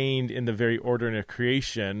ingrained in the very order of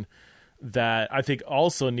creation that I think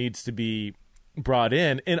also needs to be brought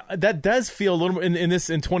in, and that does feel a little more in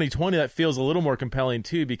 2020, that feels a little more compelling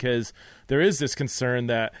too, because there is this concern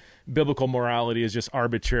that biblical morality is just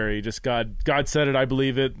arbitrary. Just God said it, I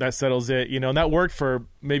believe it, that settles it, and that worked for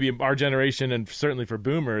maybe our generation and certainly for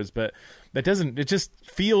boomers, but it just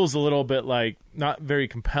feels a little bit like not very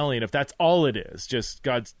compelling if that's all it is. Just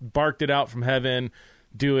God's barked it out from heaven,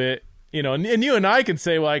 do it, and you and I can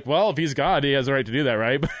say, like, well, if he's God, he has the right to do that,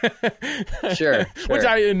 right? Sure.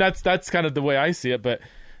 And that's kind of the way I see it, but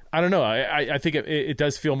I don't know. I think it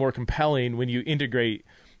does feel more compelling when you integrate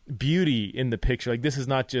beauty in the picture. Like, this is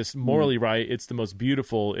not just morally right, it's the most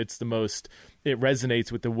beautiful, it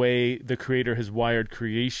resonates with the way the Creator has wired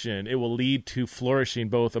creation. It will lead to flourishing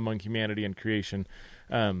both among humanity and creation.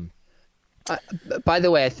 By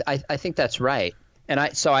the way, I think that's right. And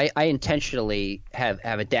I intentionally have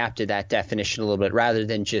adapted that definition a little bit rather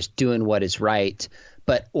than just doing what is right,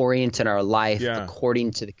 but orienting our life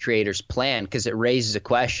according to the creator's plan, because it raises a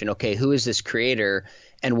question. Okay, who is this creator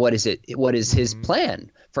and what is his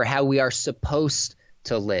plan for how we are supposed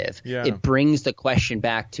to live? Yeah. It brings the question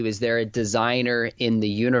back to, is there a designer in the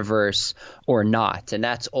universe or not? And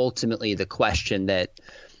that's ultimately the question that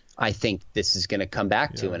I think this is going to come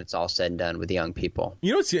back to when it's all said and done with the young people.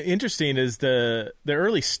 You know what's interesting is the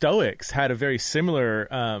early Stoics had a very similar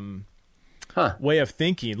way of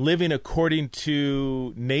thinking. Living according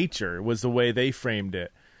to nature was the way they framed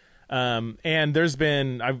it. And there's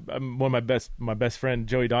been one of my best friend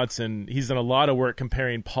Joey Dodson. He's done a lot of work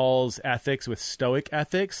comparing Paul's ethics with Stoic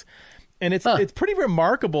ethics, and it's pretty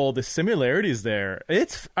remarkable the similarities there.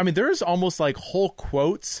 There's almost like whole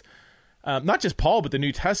quotes. Not just Paul, but the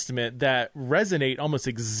New Testament that resonate almost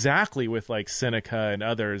exactly with like Seneca and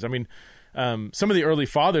others. I mean, some of the early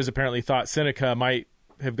fathers apparently thought Seneca might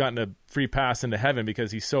have gotten a free pass into heaven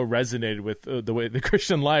because he so resonated with the way the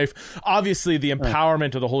Christian life. Obviously, the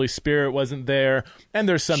empowerment of the Holy Spirit wasn't there, and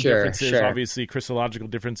there's some differences, obviously Christological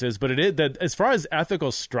differences. But as far as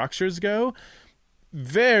ethical structures go,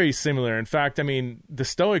 very similar. In fact, I mean, the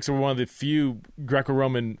Stoics were one of the few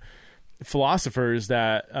Greco-Roman philosophers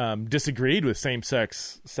that disagreed with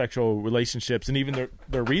same-sex sexual relationships, and even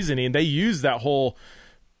their reasoning. They used that whole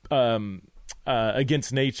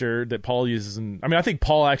against nature that Paul uses. I think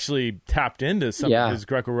Paul actually tapped into some of his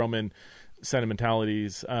Greco-Roman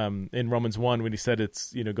sentimentalities in Romans 1 when he said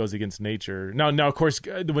it's goes against nature. Now, of course,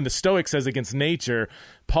 when the Stoic says against nature,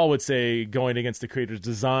 Paul would say going against the Creator's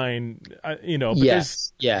design. But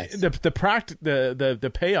yes.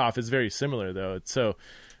 The payoff is very similar though. So.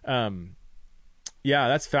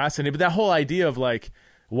 That's fascinating. But that whole idea of like,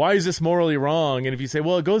 why is this morally wrong? And if you say,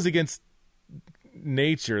 well, it goes against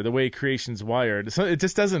nature, the way creation's wired, so it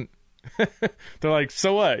just doesn't. They're like,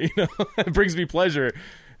 so what? It brings me pleasure.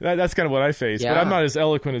 That's kind of what I face. But I'm not as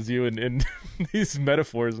eloquent as you in these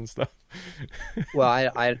metaphors and stuff. Well,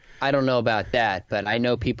 I don't know about that, but I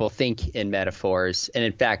know people think in metaphors. And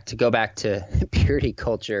in fact, to go back to purity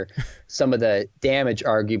culture, some of the damage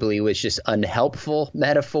arguably was just unhelpful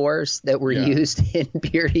metaphors that were used in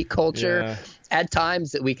purity culture at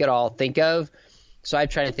times that we could all think of. So I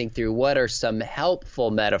try to think through what are some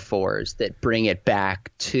helpful metaphors that bring it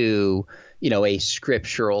back to, a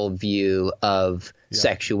scriptural view of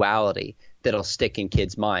sexuality that'll stick in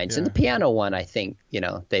kids' minds. And the piano one, I think,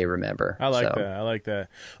 they remember. I like that.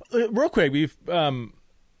 Real quick, I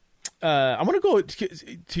want to go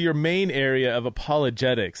to your main area of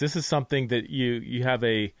apologetics. This is something that you have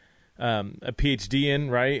a PhD in,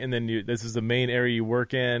 right? And then this is the main area you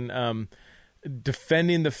work in.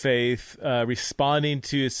 Defending the faith, responding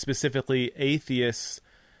to specifically atheists'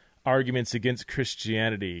 arguments against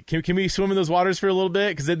Christianity. Can we swim in those waters for a little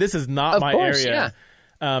bit? Because this is not my area.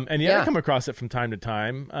 I come across it from time to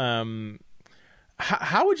time.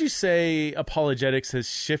 How would you say apologetics has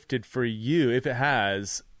shifted for you, if it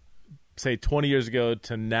has, say 20 years ago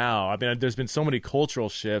to now? I mean, there's been so many cultural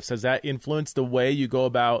shifts. Has that influenced the way you go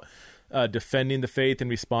about defending the faith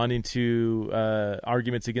and responding to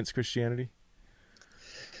arguments against Christianity?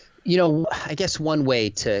 I guess one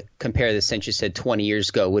way to compare this, since you said 20 years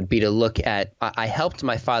ago, would be to look at – I helped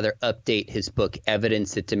my father update his book,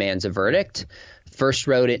 Evidence That Demands a Verdict. First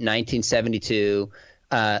wrote it in 1972,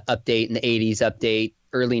 update in the 80s, update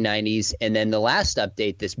early 90s, and then the last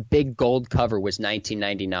update, this big gold cover, was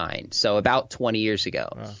 1999, so about 20 years ago.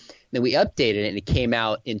 Wow. Then we updated it, and it came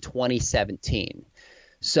out in 2017.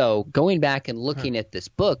 So going back and looking at this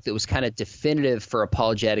book that was kind of definitive for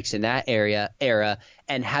apologetics in that era,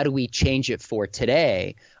 and how do we change it for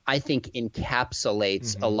today, I think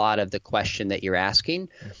encapsulates a lot of the question that you're asking.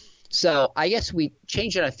 So I guess we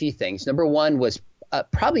changed on a few things. Number one was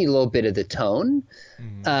probably a little bit of the tone.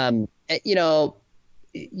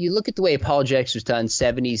 You look at the way apologetics was done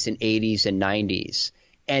 70s and 80s and 90s.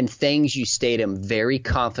 And things, you state them very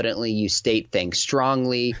confidently. You state things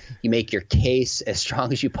strongly. You make your case as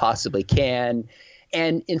strong as you possibly can.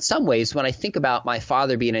 And in some ways, when I think about my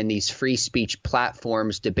father being in these free speech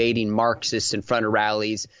platforms debating Marxists in front of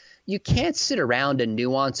rallies, you can't sit around and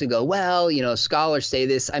nuance and go, well, scholars say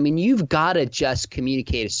this. I mean, you've got to just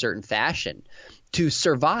communicate a certain fashion to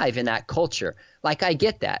survive in that culture. Like, I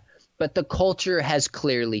get that. But the culture has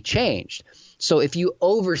clearly changed. So if you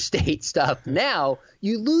overstate stuff now,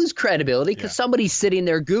 you lose credibility because somebody's sitting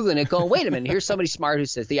there Googling it going, wait a minute, here's somebody smart who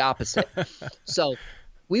says the opposite. So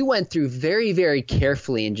we went through very, very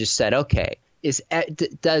carefully and just said, okay,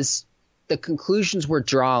 does the conclusions we're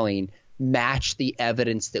drawing match the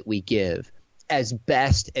evidence that we give as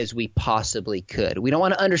best as we possibly could. We don't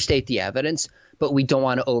want to understate the evidence, but we don't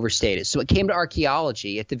want to overstate it. So it came to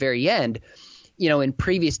archaeology at the very end. In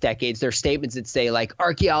previous decades, there are statements that say, like,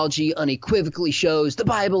 archaeology unequivocally shows the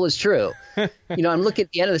Bible is true. I'm looking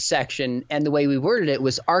at the end of the section, and the way we worded it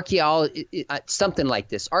was archaeology, something like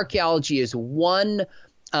this. Archaeology is one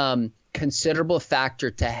considerable factor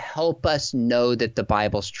to help us know that the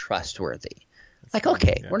Bible's trustworthy.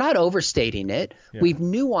 We're not overstating it. Yeah. We've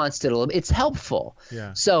nuanced it a little bit. It's helpful.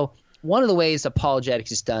 Yeah. So one of the ways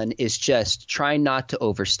apologetics is done is just trying not to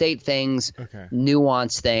overstate things,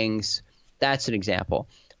 nuance things. That's an example.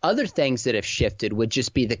 Other things that have shifted would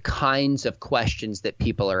just be the kinds of questions that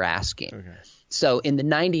people are asking. Okay. So in the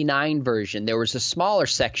 99 version, there was a smaller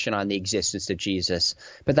section on the existence of Jesus,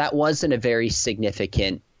 but that wasn't a very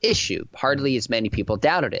significant issue. Hardly as many people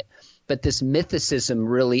doubted it. But this mythicism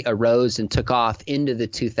really arose and took off into the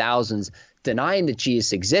 2000s, denying that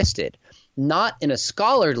Jesus existed. Not in a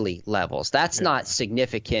scholarly levels. That's not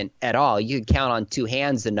significant at all. You can count on two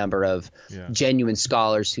hands the number of genuine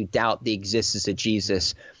scholars who doubt the existence of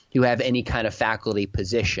Jesus, who have any kind of faculty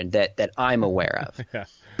position that I'm aware of.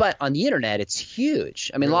 But on the internet, it's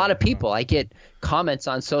huge. I mean, a lot of people, I get comments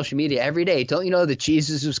on social media every day. Don't you know that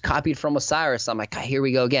Jesus was copied from Osiris? I'm like, here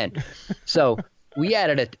we go again. So we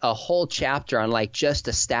added a whole chapter on just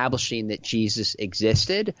establishing that Jesus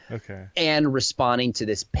existed and responding to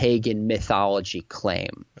this pagan mythology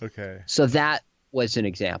claim. Okay. So that was an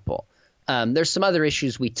example. There's some other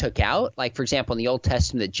issues we took out, like, for example, in the Old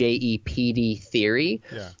Testament, the JEPD theory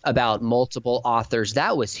about multiple authors.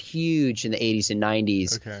 That was huge in the 80s and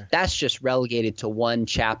 90s. Okay. That's just relegated to one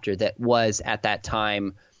chapter that was at that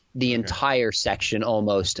time the entire section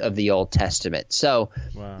almost of the Old Testament. So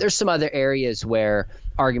there's some other areas where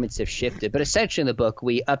arguments have shifted. But essentially in the book,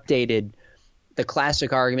 we updated the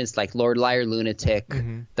classic arguments like Lord Liar Lunatic,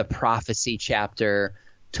 the prophecy chapter,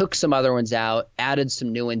 took some other ones out, added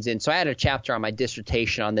some new ones in. So I had a chapter on my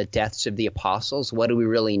dissertation on the deaths of the apostles. What do we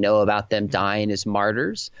really know about them dying as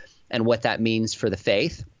martyrs and what that means for the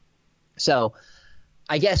faith? So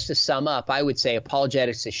I guess to sum up, I would say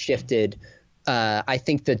apologetics has shifted. I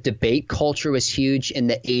think the debate culture was huge in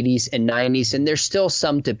the 80s and 90s, and there's still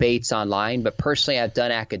some debates online. But personally, I've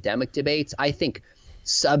done academic debates. I think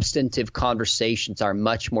substantive conversations are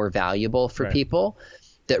much more valuable for people.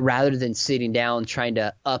 That rather than sitting down trying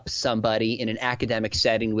to up somebody in an academic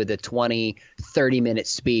setting with a 20, 30-minute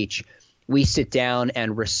speech, we sit down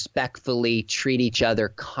and respectfully treat each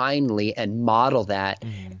other kindly and model that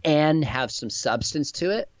and have some substance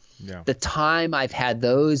to it. Yeah. The time I've had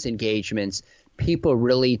those engagements, people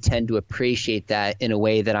really tend to appreciate that in a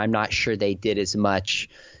way that I'm not sure they did as much,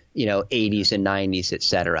 80s and 90s, et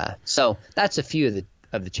cetera. So that's a few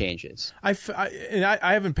of the changes. I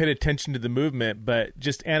haven't paid attention to the movement, but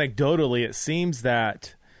just anecdotally, it seems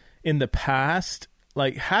that in the past,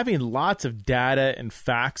 like, having lots of data and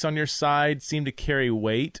facts on your side seemed to carry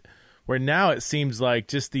weight, where now it seems like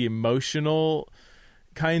just the emotional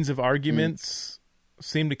kinds of arguments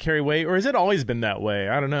seem to carry weight. Or has it always been that way?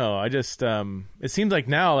 I don't know. I just it seems like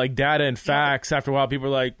now, like, data and facts, after a while, people are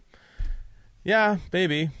like, yeah,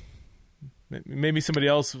 maybe somebody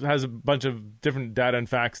else has a bunch of different data and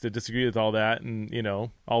facts that disagree with all that, and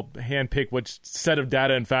I'll handpick which set of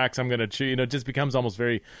data and facts I'm going to choose. It just becomes almost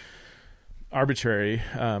very arbitrary.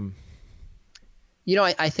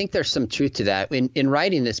 I think there's some truth to that. In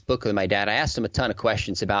writing this book with my dad, I asked him a ton of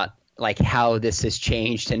questions about, like, how this has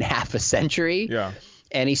changed in half a century. Yeah.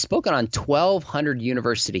 And he's spoken on 1,200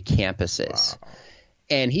 university campuses. Wow.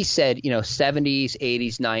 And he said, 70s,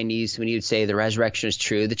 80s, 90s, when he would say the resurrection is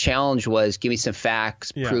true, the challenge was give me some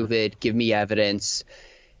facts, prove it, give me evidence.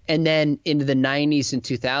 And then into the 90s and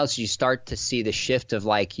 2000s, you start to see the shift of,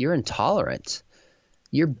 like, you're intolerant.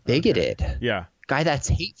 You're bigoted. Okay. Yeah. Guy, that's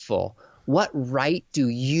hateful. What right do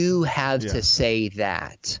you have to say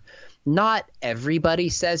that? Not everybody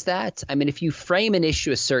says that. I mean, if you frame an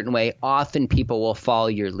issue a certain way, often people will follow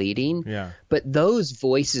your leading. Yeah. But those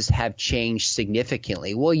voices have changed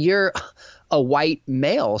significantly. Well, you're a white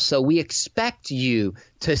male, so we expect you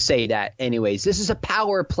to say that anyways. This is a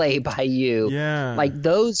power play by you. Yeah. Like,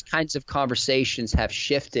 those kinds of conversations have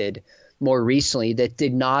shifted more recently that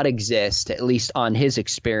did not exist, at least on his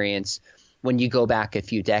experience, when you go back a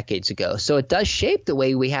few decades ago. So it does shape the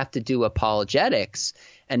way we have to do apologetics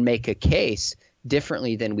and make a case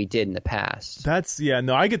differently than we did in the past.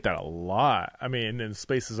 I get that a lot. I mean, in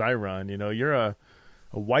spaces I run, you're a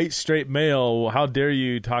white straight male. How dare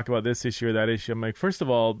you talk about this issue or that issue? I'm like, first of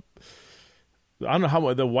all, I don't know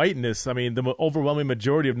how the whiteness. I mean, the overwhelming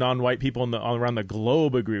majority of non-white people around the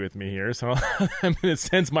globe agree with me here. So, I mean, in a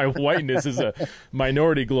sense, my whiteness is a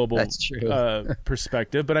minority global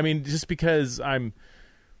perspective. But I mean, just because I'm,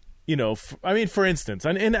 for instance,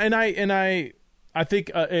 I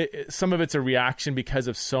think some of it's a reaction because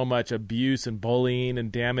of so much abuse and bullying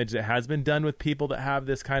and damage that has been done with people that have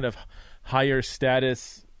this kind of higher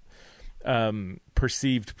status,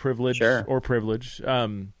 perceived privilege or privilege.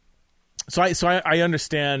 So I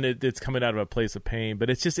understand it's coming out of a place of pain, but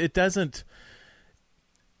it's just, it doesn't,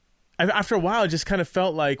 after a while, it just kind of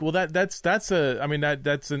felt like, well, that's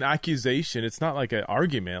an accusation. It's not like an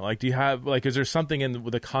argument. Like, do you have, like, is there something in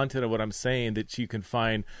the content of what I'm saying that you can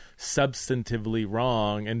find substantively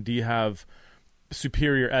wrong? And do you have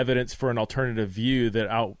superior evidence for an alternative view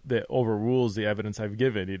that overrules the evidence I've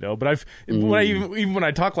given, But when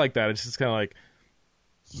I talk like that, it's just kind of like,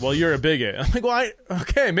 well, you're a bigot. I'm like, well,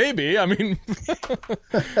 okay, maybe. I mean,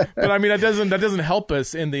 but I mean, that doesn't help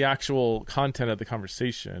us in the actual content of the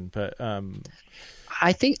conversation. But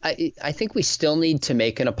I think we still need to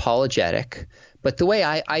make an apologetic. But the way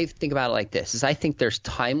I think about it like this is, I think there's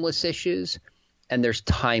timeless issues and there's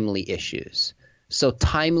timely issues. So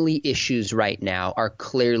timely issues right now are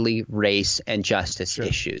clearly race and justice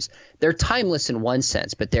issues. They're timeless in one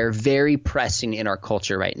sense, but they're very pressing in our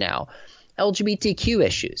culture right now. LGBTQ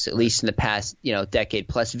issues, at least in the past, decade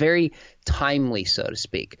plus, very timely, so to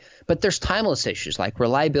speak. But there's timeless issues like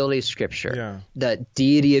reliability of Scripture, the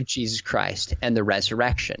deity of Jesus Christ, and the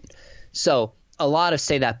resurrection. So a lot of,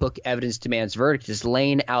 say, that book, Evidence Demands Verdict, is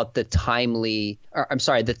laying out the timeless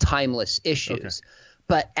issues. Okay.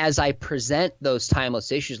 But as I present those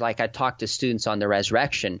timeless issues, like I talk to students on the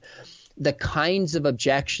resurrection, the kinds of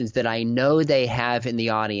objections that I know they have in the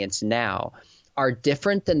audience now are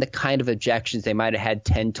different than the kind of objections they might have had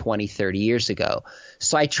 10, 20, 30 years ago.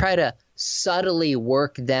 So I try to subtly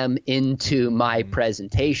work them into my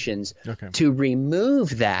presentations to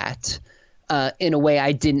remove that in a way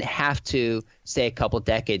I didn't have to, say, a couple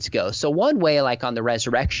decades ago. So one way, like on the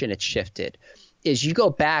resurrection, it's shifted, is you go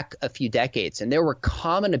back a few decades and there were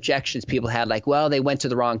common objections people had, like, well, they went to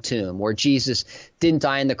the wrong tomb, or Jesus didn't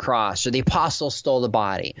die on the cross, or the apostles stole the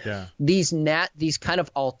body. Yeah. These kind of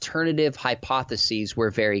alternative hypotheses were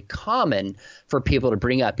very common for people to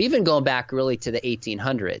bring up, even going back really to the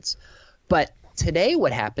 1800s. But today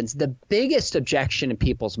what happens, the biggest objection in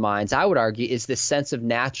people's minds, I would argue, is this sense of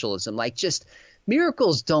naturalism. Like, just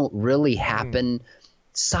miracles don't really happen.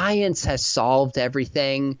 Science has solved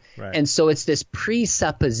everything. Right. And so it's this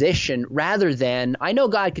presupposition rather than, I know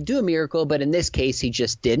God could do a miracle, but in this case, he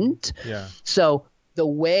just didn't. Yeah. So the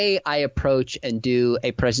way I approach and do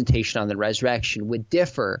a presentation on the resurrection would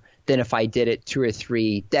differ than if I did it 2 or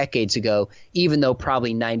 3 decades ago, even though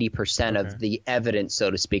probably 90% of the evidence,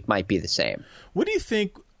 so to speak, might be the same. What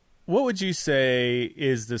would you say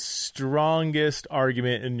is the strongest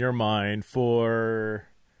argument in your mind for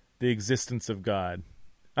the existence of God?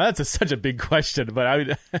 That's such a big question, but I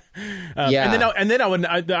would, and then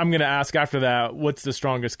I'm going to ask after that, what's the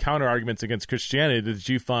strongest counter arguments against Christianity that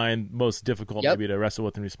you find most difficult maybe to wrestle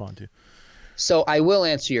with and respond to? So I will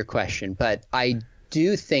answer your question, but I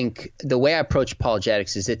do think the way I approach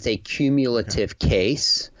apologetics is it's a cumulative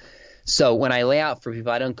case. So when I lay out for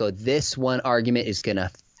people, I don't go, this one argument is going to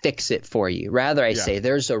fix it for you. Rather, I say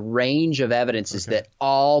there's a range of evidences that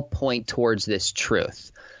all point towards this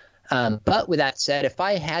truth. But with that said, if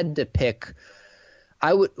I had to pick,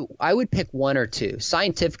 I would pick one or two.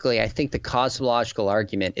 Scientifically, I think the cosmological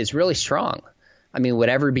argument is really strong. I mean,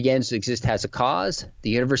 whatever begins to exist has a cause.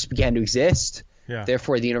 The universe began to exist. Yeah.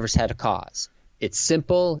 Therefore, the universe had a cause. It's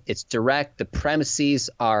simple. It's direct. The premises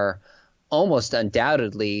are almost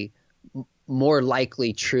undoubtedly more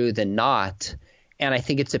likely true than not. And I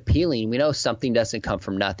think it's appealing. We know something doesn't come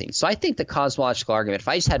from nothing. So I think the cosmological argument, if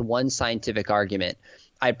I just had one scientific argument,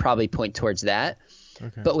 I'd probably point towards that.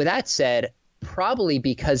 Okay. But with that said, probably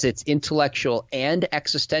because it's intellectual and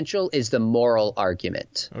existential, is the moral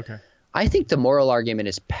argument. Okay. I think the moral argument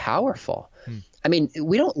is powerful. I mean,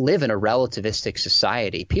 we don't live in a relativistic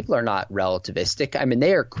society. People are not relativistic. I mean,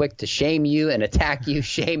 they are quick to shame you and attack you,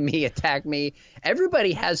 shame me, attack me.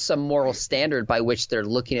 Everybody has some moral standard by which they're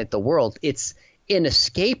looking at the world. It's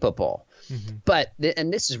inescapable. Mm-hmm. But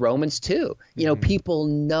and this is Romans too. People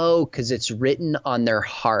know because it's written on their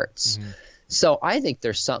hearts. Mm-hmm. So I think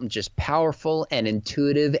there's something just powerful and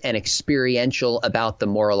intuitive and experiential about the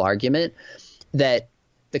moral argument that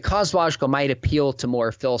the cosmological might appeal to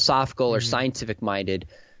more philosophical or scientific minded,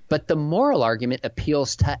 but the moral argument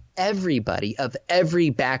appeals to everybody of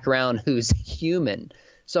every background who's human.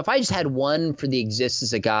 So if I just had one for the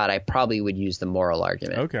existence of God, I probably would use the moral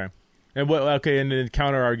argument. Okay. And and then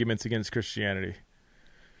counter arguments against Christianity.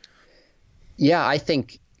 Yeah, I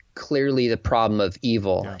think clearly the problem of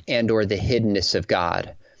evil and or the hiddenness of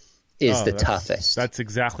God is the toughest. That's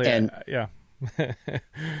exactly yeah.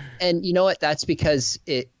 And you know what? That's because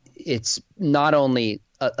it's not only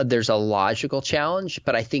there's a logical challenge,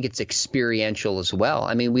 but I think it's experiential as well.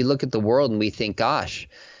 I mean, we look at the world and we think, gosh,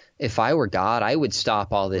 if I were God, I would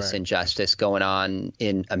stop all this injustice going on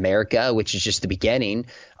in America, which is just the beginning.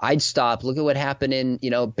 I'd stop. Look at what happened in,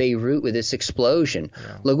 Beirut with this explosion.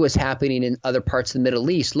 Yeah. Look what's happening in other parts of the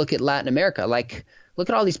Middle East. Look at Latin America. Like, look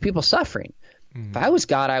at all these people suffering. If I was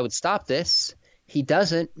God, I would stop this. He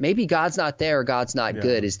doesn't. Maybe God's not there or God's not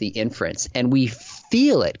good is the inference. And we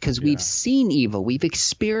feel it because we've seen evil. We've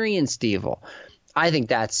experienced evil. I think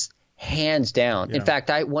that's hands down. Yeah. In fact,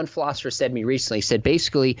 one philosopher said to me recently, he said,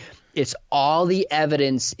 basically, it's all the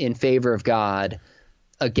evidence in favor of God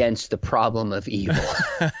against the problem of evil.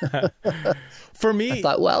 For me, I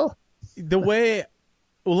thought,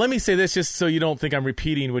 let me say this just so you don't think I'm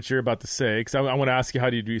repeating what you're about to say, because I want to ask you,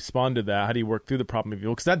 how do you respond to that? How do you work through the problem of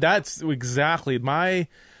evil? Because that's exactly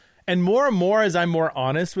and more as I'm more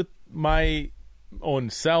honest with my own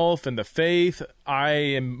self and the faith, I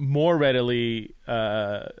am more readily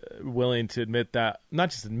willing to admit that,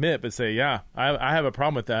 not just admit, but say, I have a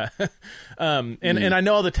problem with that. And I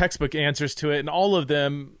know all the textbook answers to it, and all of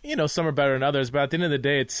them, some are better than others, but at the end of the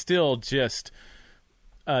day, it's still just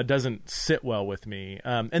doesn't sit well with me.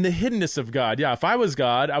 And the hiddenness of God. Yeah, if I was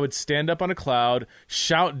God, I would stand up on a cloud,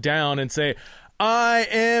 shout down, and say, I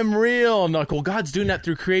am real. And like, well, God's doing that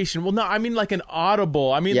through creation. Well, no, I mean like an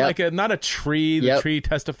audible. I mean not a tree. The tree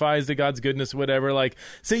testifies to God's goodness, whatever. Like,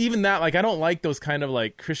 so even that, like, I don't like those kind of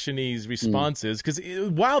like Christianese responses, because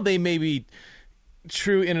while they may be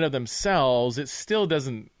true in and of themselves, it still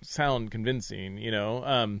doesn't sound convincing,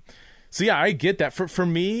 So yeah, I get that. For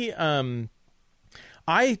me,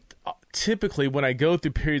 I typically, when I go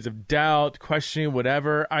through periods of doubt, questioning,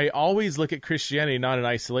 whatever, I always look at Christianity not in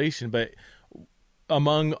isolation, but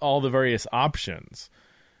among all the various options.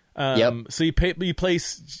 So you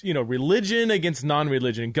place, religion against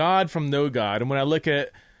non-religion, God from no God. And when I look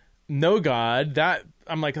at no God, that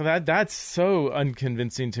I'm like, that's so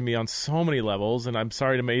unconvincing to me on so many levels. And I'm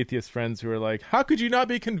sorry to my atheist friends who are like, how could you not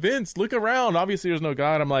be convinced? Look around. Obviously there's no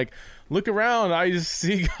God. I'm like, look around. I just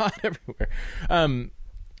see God everywhere.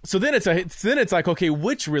 So then it's like, okay,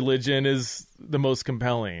 which religion is the most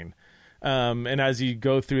compelling? And as you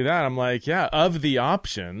go through that, I'm like, of the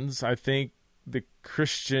options, I think the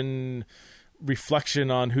Christian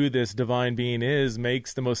reflection on who this divine being is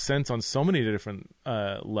makes the most sense on so many different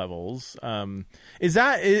levels. Is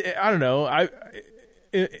that, I don't know,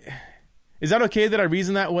 is that okay that I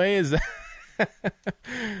reason that way? Is that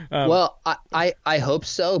well, I hope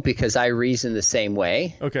so, because I reason the same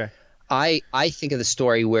way. Okay. I think of the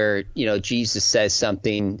story where, Jesus says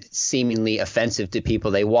something seemingly offensive to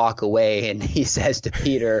people. They walk away and he says to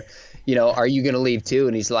Peter, are you going to leave too?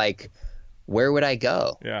 And he's like, where would I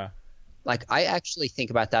go? Yeah. Like, I actually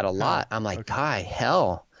think about that a lot. I'm like,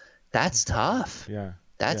 hell, that's tough. Yeah.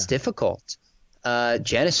 That's difficult.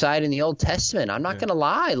 Genocide in the Old Testament, I'm not going to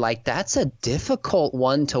lie. Like, that's a difficult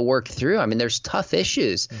one to work through. I mean, there's tough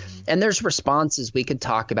issues and there's responses we could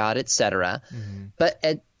talk about, et cetera. But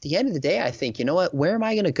at the end of the day, I think, you know what, where am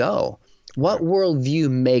I going to go? What worldview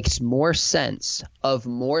makes more sense of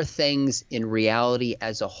more things in reality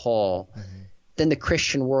as a whole than the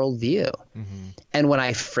Christian worldview? And when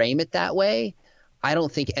I frame it that way, I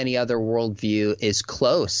don't think any other worldview is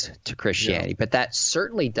close to Christianity. But that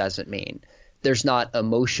certainly doesn't mean there's not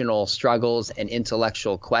emotional struggles and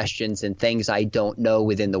intellectual questions and things I don't know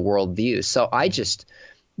within the worldview. So I just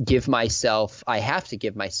I have to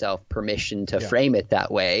give myself permission to frame it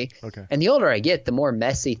that way. Okay. And the older I get, the more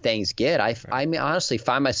messy things get. I mean, honestly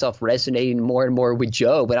find myself resonating more and more with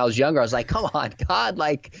Job. When I was younger, I was like, come on, God,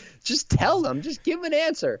 like, just tell them, just give an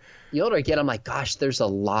answer. The older I get, I'm like, gosh, there's a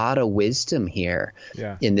lot of wisdom here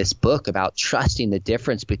in this book about trusting the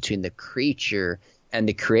difference between the creature and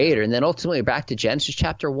the creator. And then ultimately back to Genesis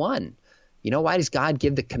chapter 1. Why does God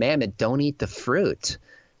give the commandment, don't eat the fruit?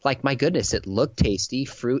 Like, my goodness, it looked tasty.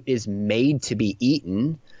 Fruit is made to be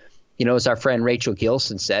eaten. As our friend Rachel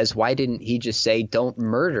Gilson says, why didn't he just say, don't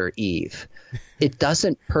murder Eve? It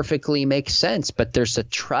doesn't perfectly make sense, but there's a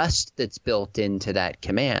trust that's built into that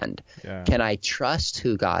command. Yeah. Can I trust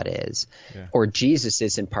who God is? Yeah. Or Jesus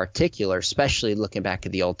is in particular, especially looking back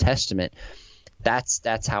at the Old Testament.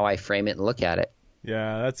 That's how I frame it and look at it.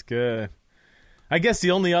 Yeah, that's good. I guess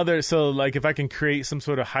the only other, so like if I can create some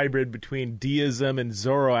sort of hybrid between deism and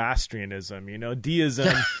Zoroastrianism,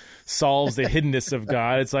 deism solves the hiddenness of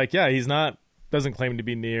God. It's like, he's not doesn't claim to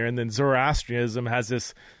be near. And then Zoroastrianism has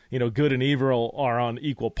this, good and evil are on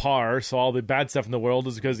equal par. So all the bad stuff in the world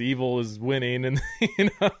is because evil is winning. And,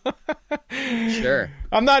 Sure.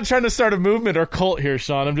 I'm not trying to start a movement or cult here,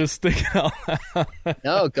 Sean. I'm just thinking out loud.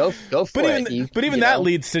 No, go for it. But even that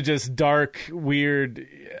leads to just dark, weird,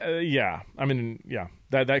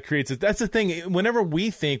 that creates that's the thing. Whenever we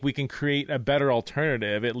think we can create a better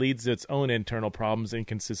alternative, it leads to its own internal problems,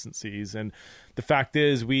 inconsistencies. And the fact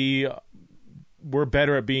is we're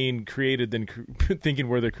better at being created than thinking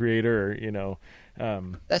we're the creator,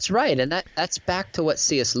 That's right. And that's back to what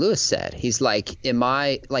C.S. Lewis said. He's like,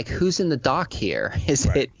 who's in the dock here? Is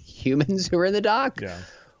it humans who are in the dock? Yeah.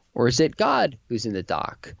 Or is it God who's in the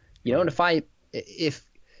dock? And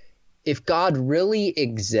if God really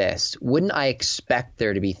exists, wouldn't I expect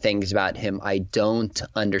there to be things about him I don't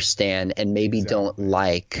understand and maybe don't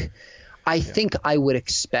like? I think I would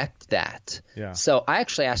expect that. Yeah. So I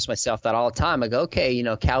actually ask myself that all the time. I go, okay,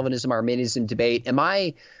 Calvinism, Arminianism debate, am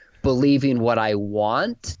I believing what I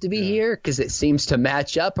want to be here because it seems to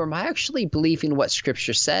match up, or am I actually believing what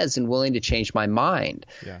Scripture says and willing to change my mind?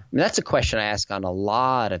 Yeah. I mean, that's a question I ask on a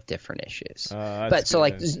lot of different issues. But so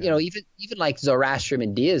even like Zoroastrian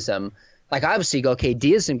and deism, like obviously you go, okay,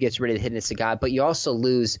 deism gets rid of the hiddenness of God, but you also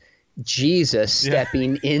lose Jesus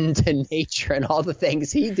stepping into nature and all the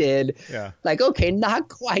things he did. Yeah. Like, okay, not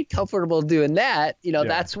quite comfortable doing that.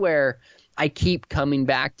 That's where I keep coming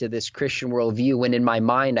back to this Christian worldview when in my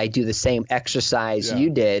mind I do the same exercise you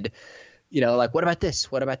did. Like, what about this?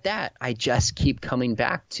 What about that? I just keep coming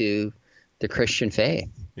back to the Christian faith.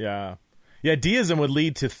 Yeah. Yeah, deism would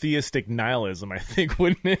lead to theistic nihilism, I think,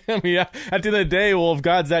 wouldn't it? I mean, at the end of the day, well, if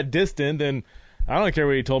God's that distant, then I don't care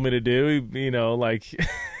what he told me to do, like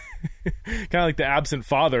kind of like the absent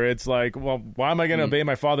father. It's like, well, why am I going to obey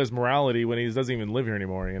my father's morality when he doesn't even live here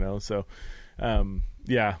anymore, So,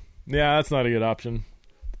 yeah, that's not a good option.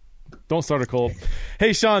 Don't start a cult.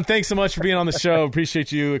 Hey, Sean, thanks so much for being on the show.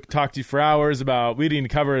 Appreciate you. Talked to you for hours about, we didn't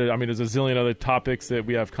cover, there's a zillion other topics that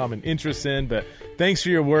we have common interests in, but thanks for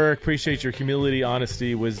your work. Appreciate your humility,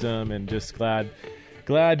 honesty, wisdom, and just glad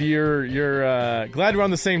you're glad we're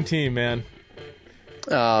on the same team, man.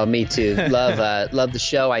 Oh, me too. Love the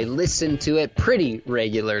show. I listen to it pretty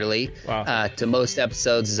regularly. Wow. To most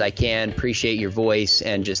episodes as I can. Appreciate your voice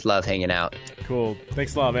and just love hanging out. Cool.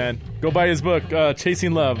 Thanks a lot, man. Go buy his book,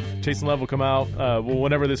 Chasing Love. Chasing Love will come out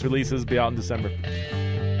whenever this releases, be out in December.